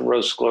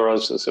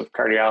Atherosclerosis of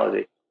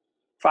Cardiology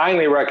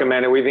finally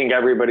recommended, we think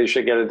everybody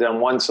should get it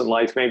done once in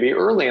life, maybe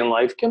early in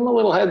life. Give them a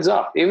little heads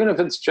up, even if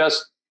it's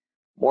just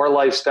more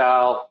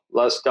lifestyle,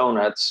 less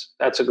donuts.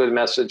 That's a good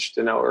message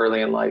to know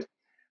early in life.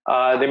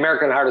 The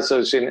American Heart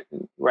Association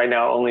right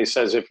now only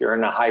says if you're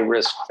in a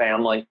high-risk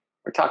family,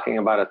 we're talking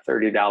about a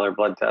 $30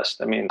 blood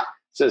test. I mean,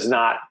 this is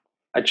not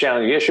a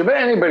challenging issue, but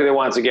anybody that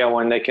wants to get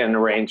one, they can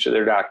arrange to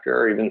their doctor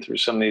or even through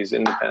some of these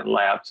independent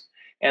labs.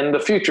 And the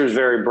future is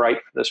very bright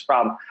for this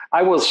problem.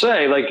 I will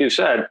say, like you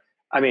said,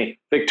 I mean,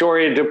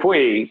 Victoria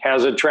Dupuy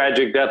has a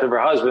tragic death of her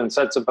husband,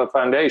 sets up a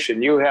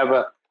foundation. You have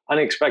an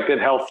unexpected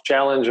health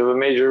challenge of a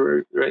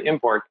major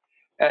import.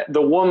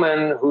 The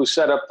woman who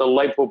set up the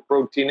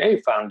Lipoprotein A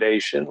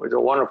Foundation, which is a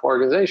wonderful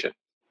organization,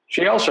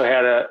 she also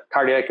had a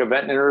cardiac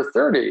event in her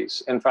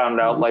 30s and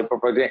found out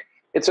lipoprotein.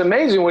 It's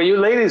amazing what you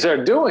ladies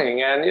are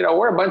doing. And,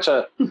 we're a bunch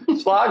of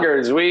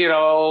sloggers. We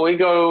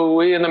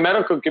in the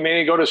medical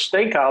community go to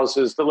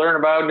steakhouses to learn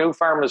about new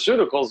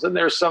pharmaceuticals. And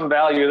there's some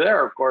value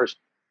there, of course.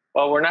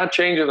 Well, we're not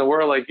changing the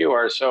world like you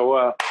are.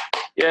 So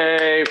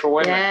yay for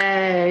women.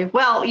 Yay.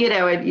 Well,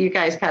 you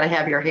guys kind of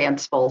have your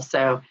hands full.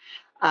 So,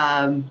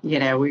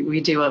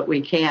 we do what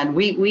we can.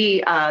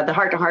 We the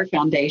Heart to Heart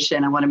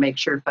Foundation, I want to make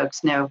sure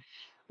folks know,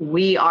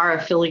 we are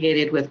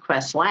affiliated with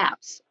Quest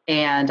Labs.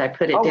 And I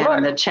put it down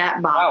in the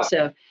chat box.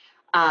 Wow.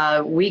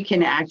 So we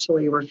can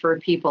actually refer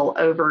people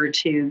over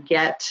to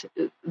get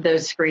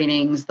those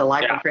screenings, the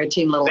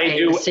lipoprotein little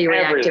a, the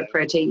C-reactive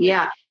protein.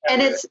 Yeah.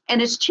 And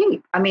it's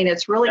cheap. I mean,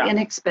 it's really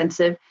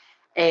inexpensive.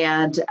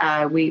 And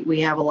we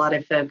have a lot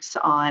of folks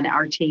on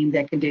our team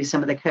that can do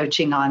some of the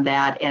coaching on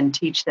that and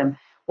teach them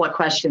what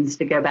questions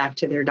to go back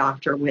to their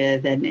doctor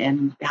with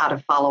and how to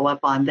follow up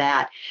on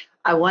that.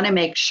 I want to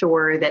make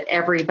sure that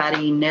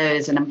everybody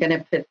knows, and I'm going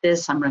to put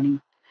this,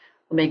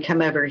 let me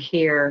come over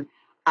here.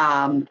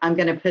 I'm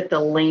going to put the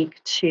link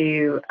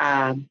to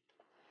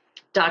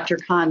Dr.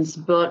 Kahn's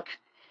book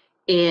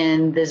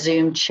in the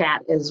Zoom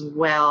chat as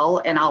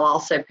well. And I'll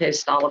also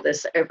post all of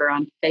this over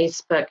on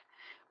Facebook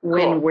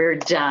when we're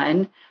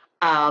done,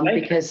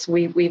 because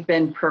we've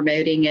been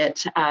promoting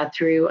it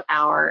through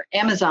our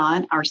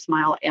Amazon, our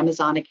Smile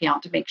Amazon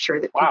account, to make sure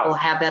that people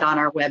have that on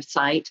our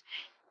website.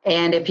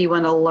 And if you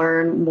want to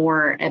learn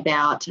more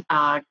about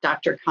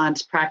Dr.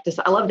 Kahn's practice,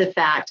 I love the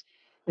fact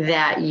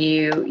that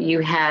you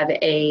have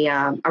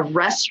a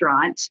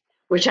restaurant,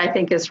 which I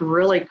think is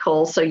really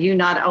cool. So you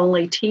not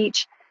only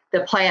teach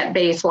the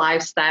plant-based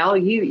lifestyle,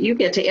 you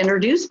get to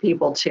introduce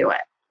people to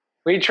it.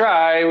 We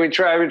try.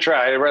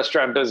 The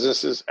restaurant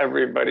business, as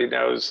everybody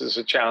knows, is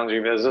a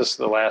challenging business.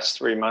 The last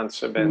 3 months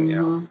have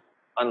been,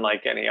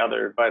 unlike any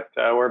other. But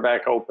we're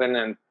back open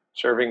and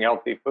serving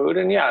healthy food.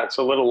 And yeah, it's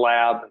a little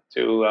lab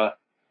to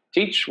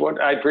teach what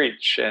I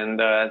preach. And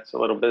it's a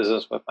little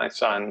business with my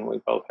son. We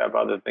both have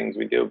other things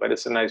we do, but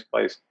it's a nice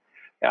place.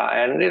 Yeah,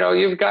 and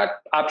you've got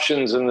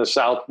options in the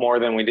South more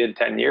than we did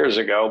 10 years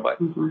ago, but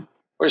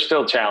we're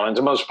still challenged.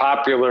 The most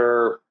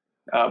popular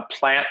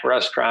plant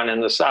restaurant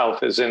in the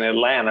South is in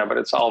Atlanta, but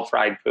it's all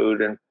fried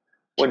food and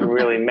wouldn't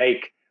really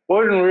make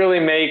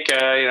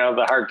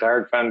the Heart to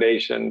Heart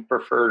Foundation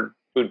preferred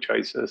food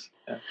choices.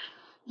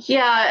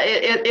 Yeah,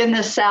 in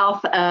the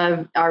South,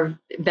 our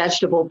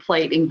vegetable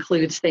plate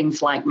includes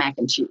things like mac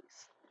and cheese.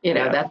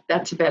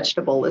 That's a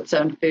vegetable, its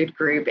own food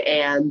group.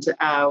 And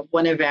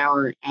one of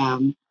our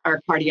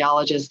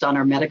cardiologists on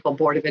our medical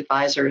board of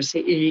advisors,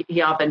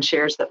 he often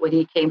shares that when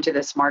he came to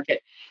this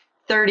market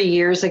 30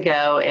 years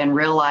ago and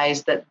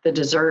realized that the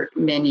dessert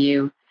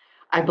menu,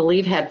 I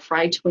believe, had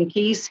fried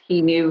Twinkies,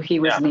 he knew he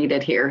was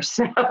needed here.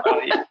 So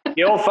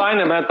you'll find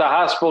them at the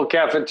hospital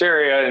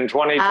cafeteria in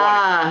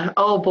 2020.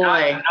 Oh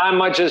boy. Not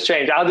much has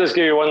changed. I'll just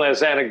give you one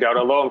last anecdote.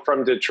 Although I'm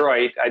from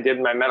Detroit, I did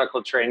my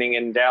medical training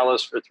in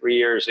Dallas for 3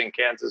 years, in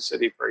Kansas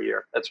City for a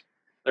year.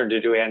 Learned to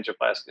do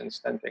angioplasty and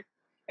stenting.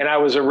 And I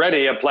was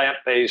already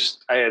I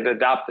had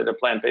adopted a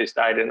plant-based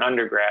diet in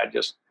undergrad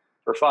just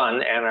for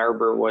fun. Ann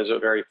Arbor was a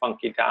very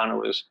funky town. It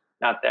was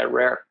not that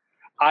rare.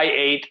 I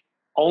ate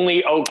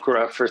only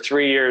okra for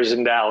 3 years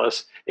in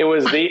Dallas. It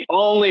was the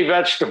only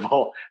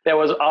vegetable that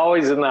was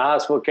always in the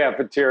hospital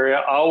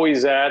cafeteria,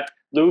 always at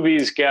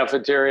Luby's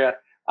cafeteria.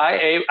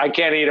 I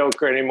can't eat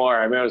okra anymore.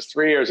 I mean, it was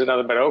 3 years of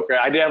nothing but okra.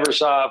 I never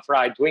saw a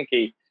fried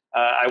Twinkie.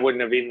 I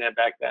wouldn't have eaten that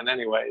back then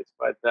anyways.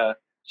 But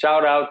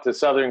shout out to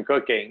Southern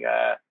cooking.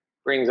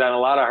 Brings on a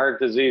lot of heart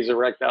disease,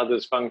 erectile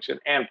dysfunction,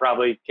 and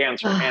probably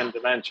cancer and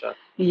dementia.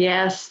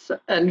 Yes,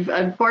 and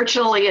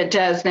unfortunately it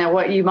does. Now,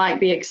 what you might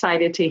be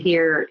excited to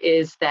hear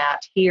is that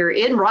here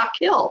in Rock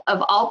Hill,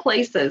 of all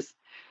places,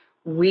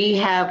 we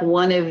have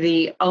one of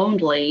the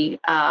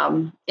only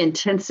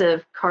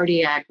intensive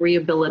cardiac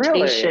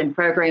rehabilitation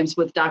programs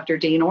with Dr.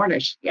 Dean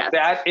Ornish. Yes.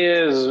 That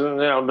is,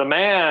 the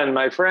man,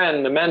 my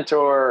friend, the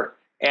mentor,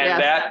 and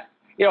that.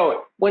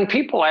 When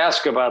people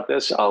ask about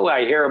this,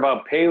 I hear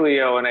about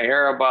paleo and I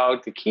hear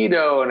about the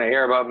keto and I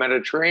hear about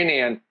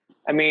Mediterranean.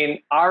 I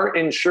mean, our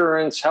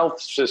insurance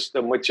health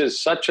system, which is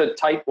such a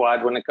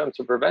tightwad when it comes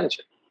to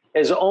prevention,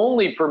 has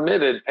only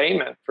permitted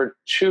payment for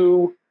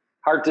 2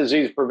 heart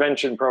disease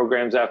prevention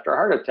programs after a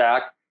heart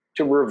attack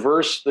to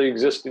reverse the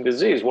existing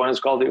disease. One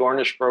is called the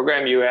Ornish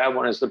program you have,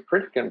 one is the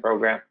Pritikin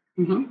program.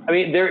 I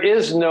mean, there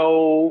is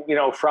no,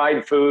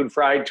 fried food,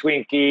 fried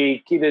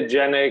Twinkie,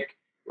 ketogenic,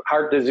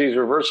 heart disease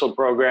reversal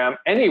program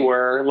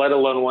anywhere, let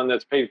alone one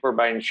that's paid for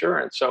by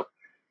insurance. So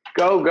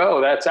go.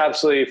 That's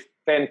absolutely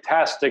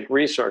fantastic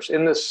resource.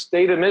 In the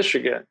state of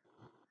Michigan,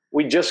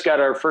 we just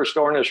got our first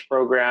Ornish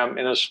program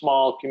in a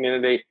small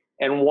community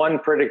and 1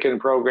 Pritikin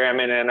program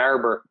in Ann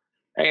Arbor.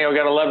 And, we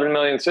got 11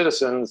 million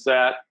citizens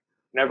that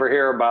never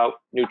hear about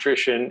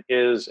nutrition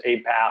is a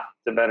path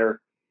to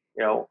better,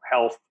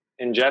 health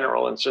in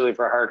general, and certainly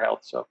for heart health.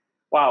 So,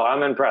 wow,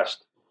 I'm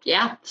impressed.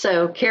 Yeah.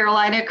 So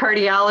Carolina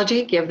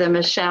Cardiology, give them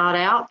a shout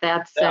out.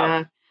 That's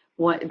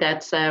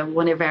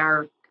one of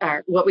our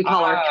what we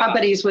call our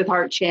companies with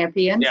heart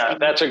champions. Yeah,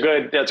 that's a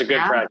good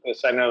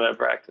practice. I know that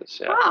practice.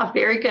 Yeah.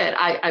 Very good.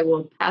 I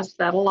will pass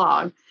that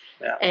along.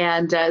 Yeah.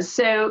 And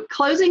so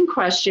closing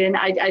question,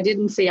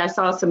 I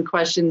saw some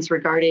questions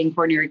regarding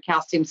coronary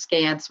calcium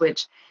scans,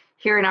 which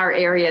here in our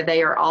area,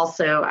 they are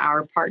also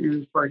our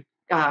partner for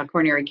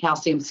coronary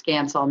calcium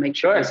scans. So I'll make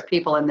sure those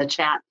people in the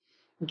chat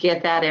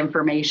get that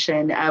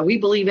information. We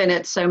believe in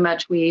it so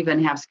much, we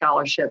even have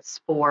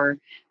scholarships for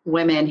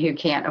women who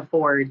can't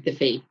afford the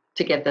fee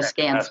to get the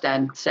scans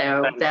done.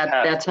 So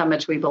that's how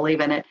much we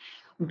believe in it.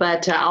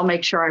 But I'll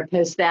make sure I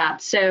post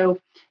that. So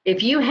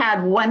if you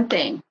had one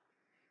thing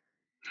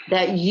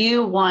that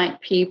you want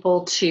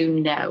people to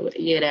know,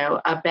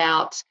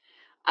 about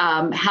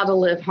how to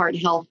live heart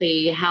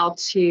healthy, how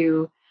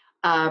to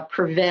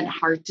prevent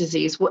heart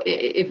disease.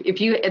 If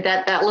you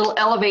that little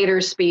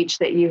elevator speech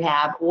that you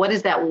have, what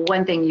is that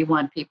one thing you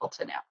want people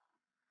to know?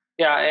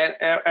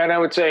 Yeah, and I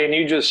would say, and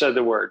you just said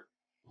the word.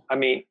 I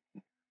mean,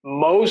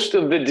 most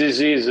of the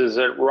diseases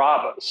that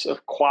rob us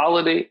of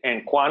quality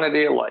and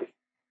quantity of life,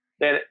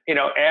 that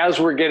as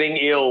we're getting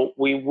ill,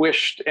 we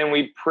wished and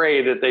we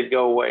pray that they'd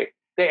go away.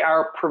 They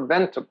are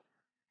preventable.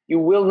 You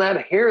will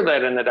not hear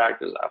that in the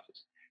doctor's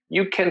office.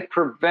 You can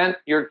prevent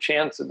your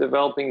chance of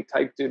developing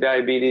type 2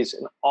 diabetes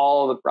and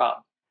all the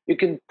problems. You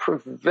can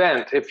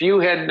prevent, if you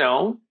had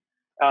known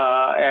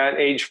at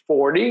age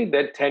 40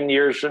 that 10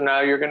 years from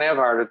now you're going to have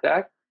a heart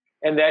attack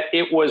and that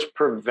it was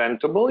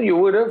preventable, you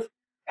would have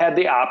had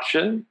the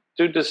option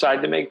to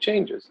decide to make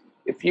changes.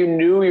 If you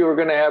knew you were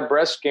going to have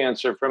breast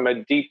cancer from a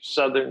deep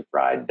southern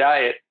fried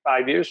diet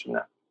 5 years from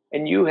now,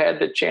 and you had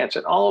the chance,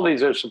 and all of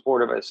these are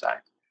supported by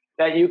science,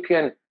 that you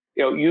can,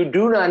 you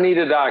do not need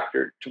a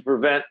doctor to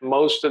prevent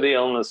most of the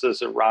illnesses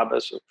that rob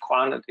us of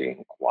quantity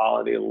and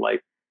quality of life.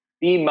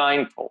 Be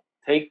mindful,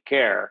 take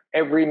care,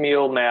 every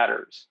meal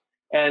matters.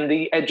 and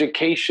the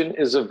education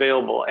is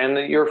available, and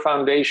your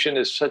foundation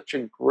is such a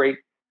great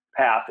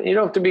path. You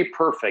don't have to be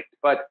perfect,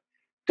 but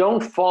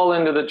don't fall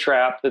into the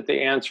trap that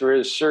the answer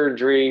is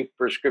surgery,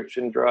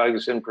 prescription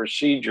drugs, and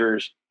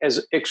procedures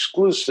as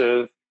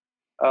exclusive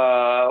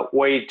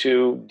way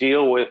to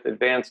deal with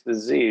advanced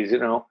disease. You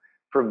know,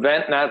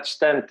 prevent, not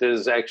stent,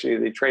 is actually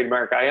the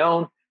trademark I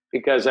own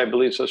because I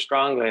believe so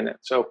strongly in it.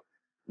 So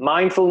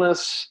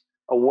mindfulness,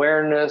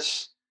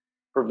 awareness,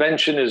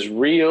 prevention is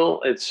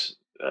real.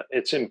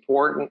 It's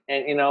important.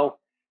 And, you know,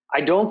 I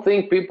don't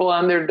think people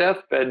on their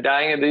deathbed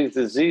dying of these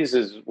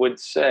diseases would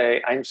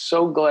say, I'm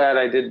so glad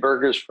I did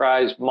burgers,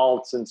 fries,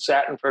 malts, and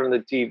sat in front of the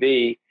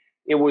TV.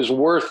 It was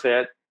worth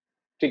it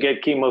to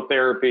get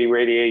chemotherapy,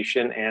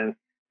 radiation, and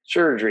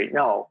surgery.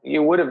 No,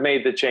 you would have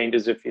made the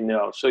changes if you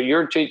know. So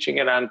you're teaching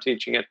it, I'm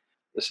teaching it.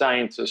 The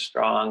science is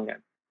strong. And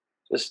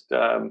just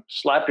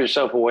slap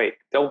yourself awake.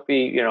 Don't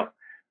be, you know,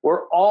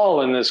 we're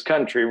all in this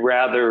country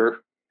rather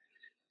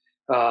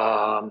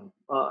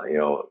you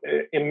know,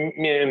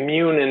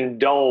 immune and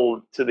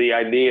dull to the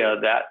idea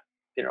that,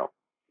 you know,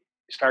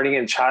 starting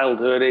in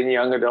childhood and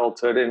young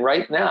adulthood, and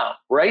right now,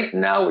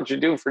 what you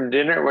do for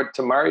dinner, what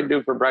tomorrow you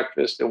do for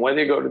breakfast, and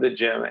whether you go to the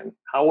gym and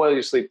how well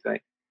you sleep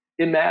tonight,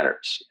 it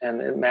matters.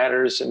 And it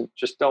matters, and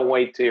just don't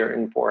wait till you're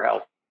in poor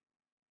health.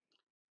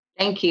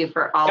 Thank you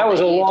for all that was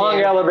a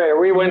long elevator.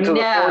 We went to the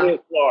 40th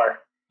floor.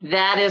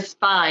 That is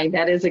fine.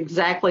 That is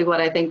exactly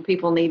what I think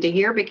people need to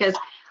hear, because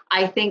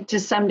I think to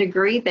some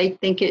degree they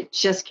think it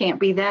just can't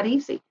be that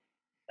easy.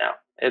 No,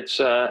 it's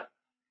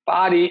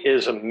body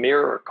is a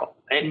miracle.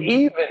 And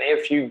even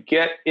if you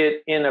get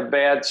it in a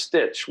bad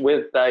stitch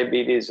with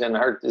diabetes and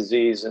heart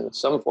disease and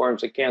some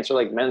forms of cancer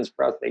like men's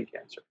prostate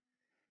cancer,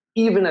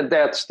 even at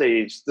that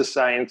stage, the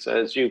science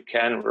says you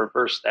can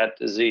reverse that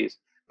disease.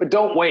 But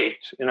don't wait,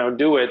 you know,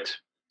 do it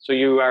so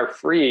you are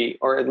free,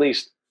 or at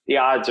least the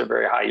odds are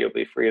very high you'll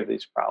be free of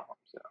these problems.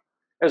 You know?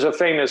 There's a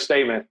famous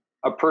statement,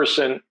 a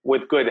person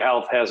with good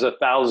health has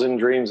 1,000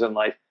 dreams in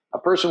life. A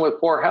person with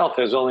poor health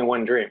has only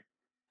one dream.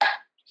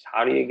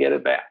 How do you get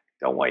it back?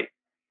 Don't wait.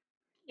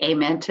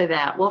 Amen to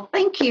that. Well,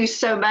 thank you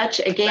so much.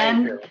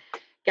 Again,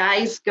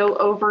 guys, go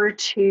over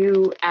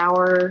to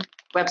our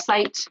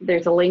website.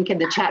 There's a link in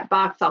the chat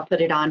box. I'll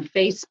put it on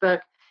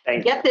Facebook.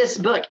 Get this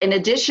book. In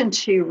addition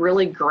to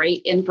really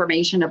great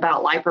information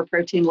about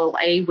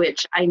lipoprotein(a),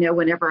 which I know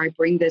whenever I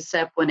bring this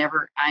up,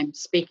 whenever I'm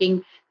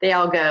speaking, they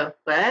all go,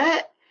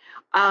 what?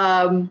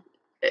 A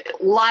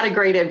lot of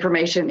great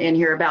information in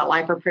here about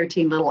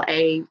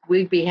lipoprotein(a).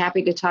 We'd be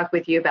happy to talk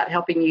with you about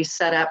helping you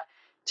set up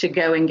to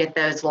go and get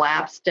those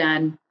labs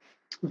done.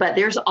 But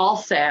there's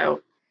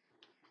also,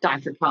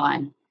 Dr.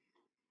 Kahn,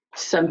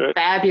 some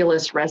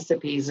fabulous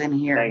recipes in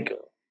here. Thank you.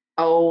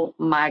 Oh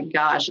my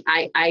gosh.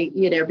 I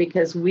you know,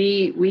 because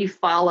we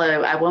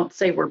follow, I won't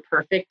say we're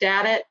perfect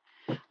at it,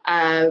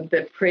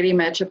 but pretty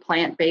much a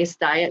plant-based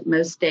diet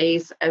most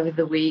days of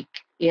the week,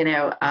 you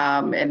know,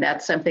 and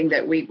that's something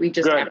that we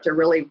just have to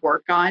really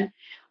work on.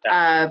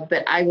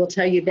 But I will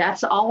tell you,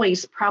 that's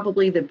always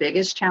probably the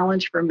biggest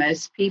challenge for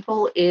most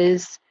people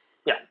is,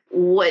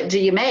 what do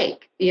you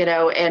make? You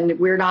know, and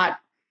we're not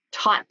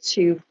taught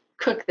to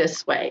cook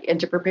this way and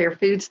to prepare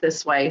foods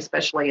this way,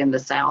 especially in the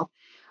South.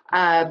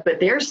 But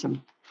there's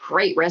some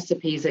great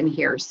recipes in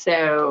here.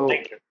 So,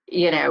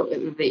 you know,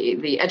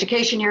 the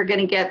education you're going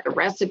to get, the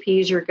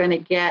recipes you're going to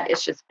get,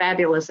 it's just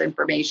fabulous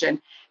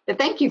information. But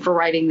thank you for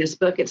writing this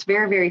book. It's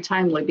very, very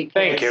timely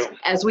because,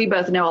 as we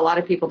both know, a lot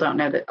of people don't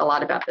know a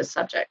lot about this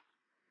subject.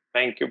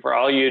 Thank you for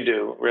all you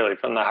do, really,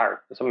 from the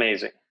heart. It's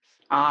amazing.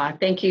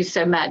 Thank you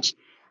so much.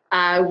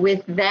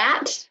 With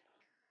that,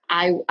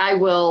 I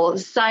will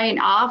sign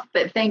off,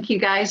 but thank you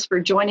guys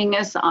for joining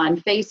us on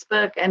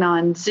Facebook and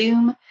on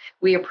Zoom.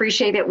 We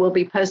appreciate it. We'll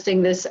be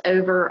posting this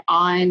over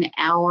on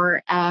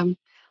our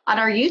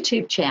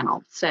YouTube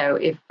channel. So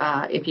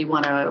if you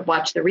want to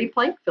watch the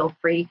replay, feel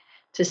free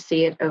to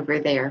see it over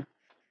there.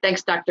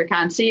 Thanks, Dr.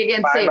 Kahn. See you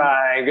again soon.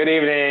 Bye-bye. Good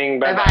evening.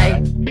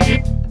 Bye-bye.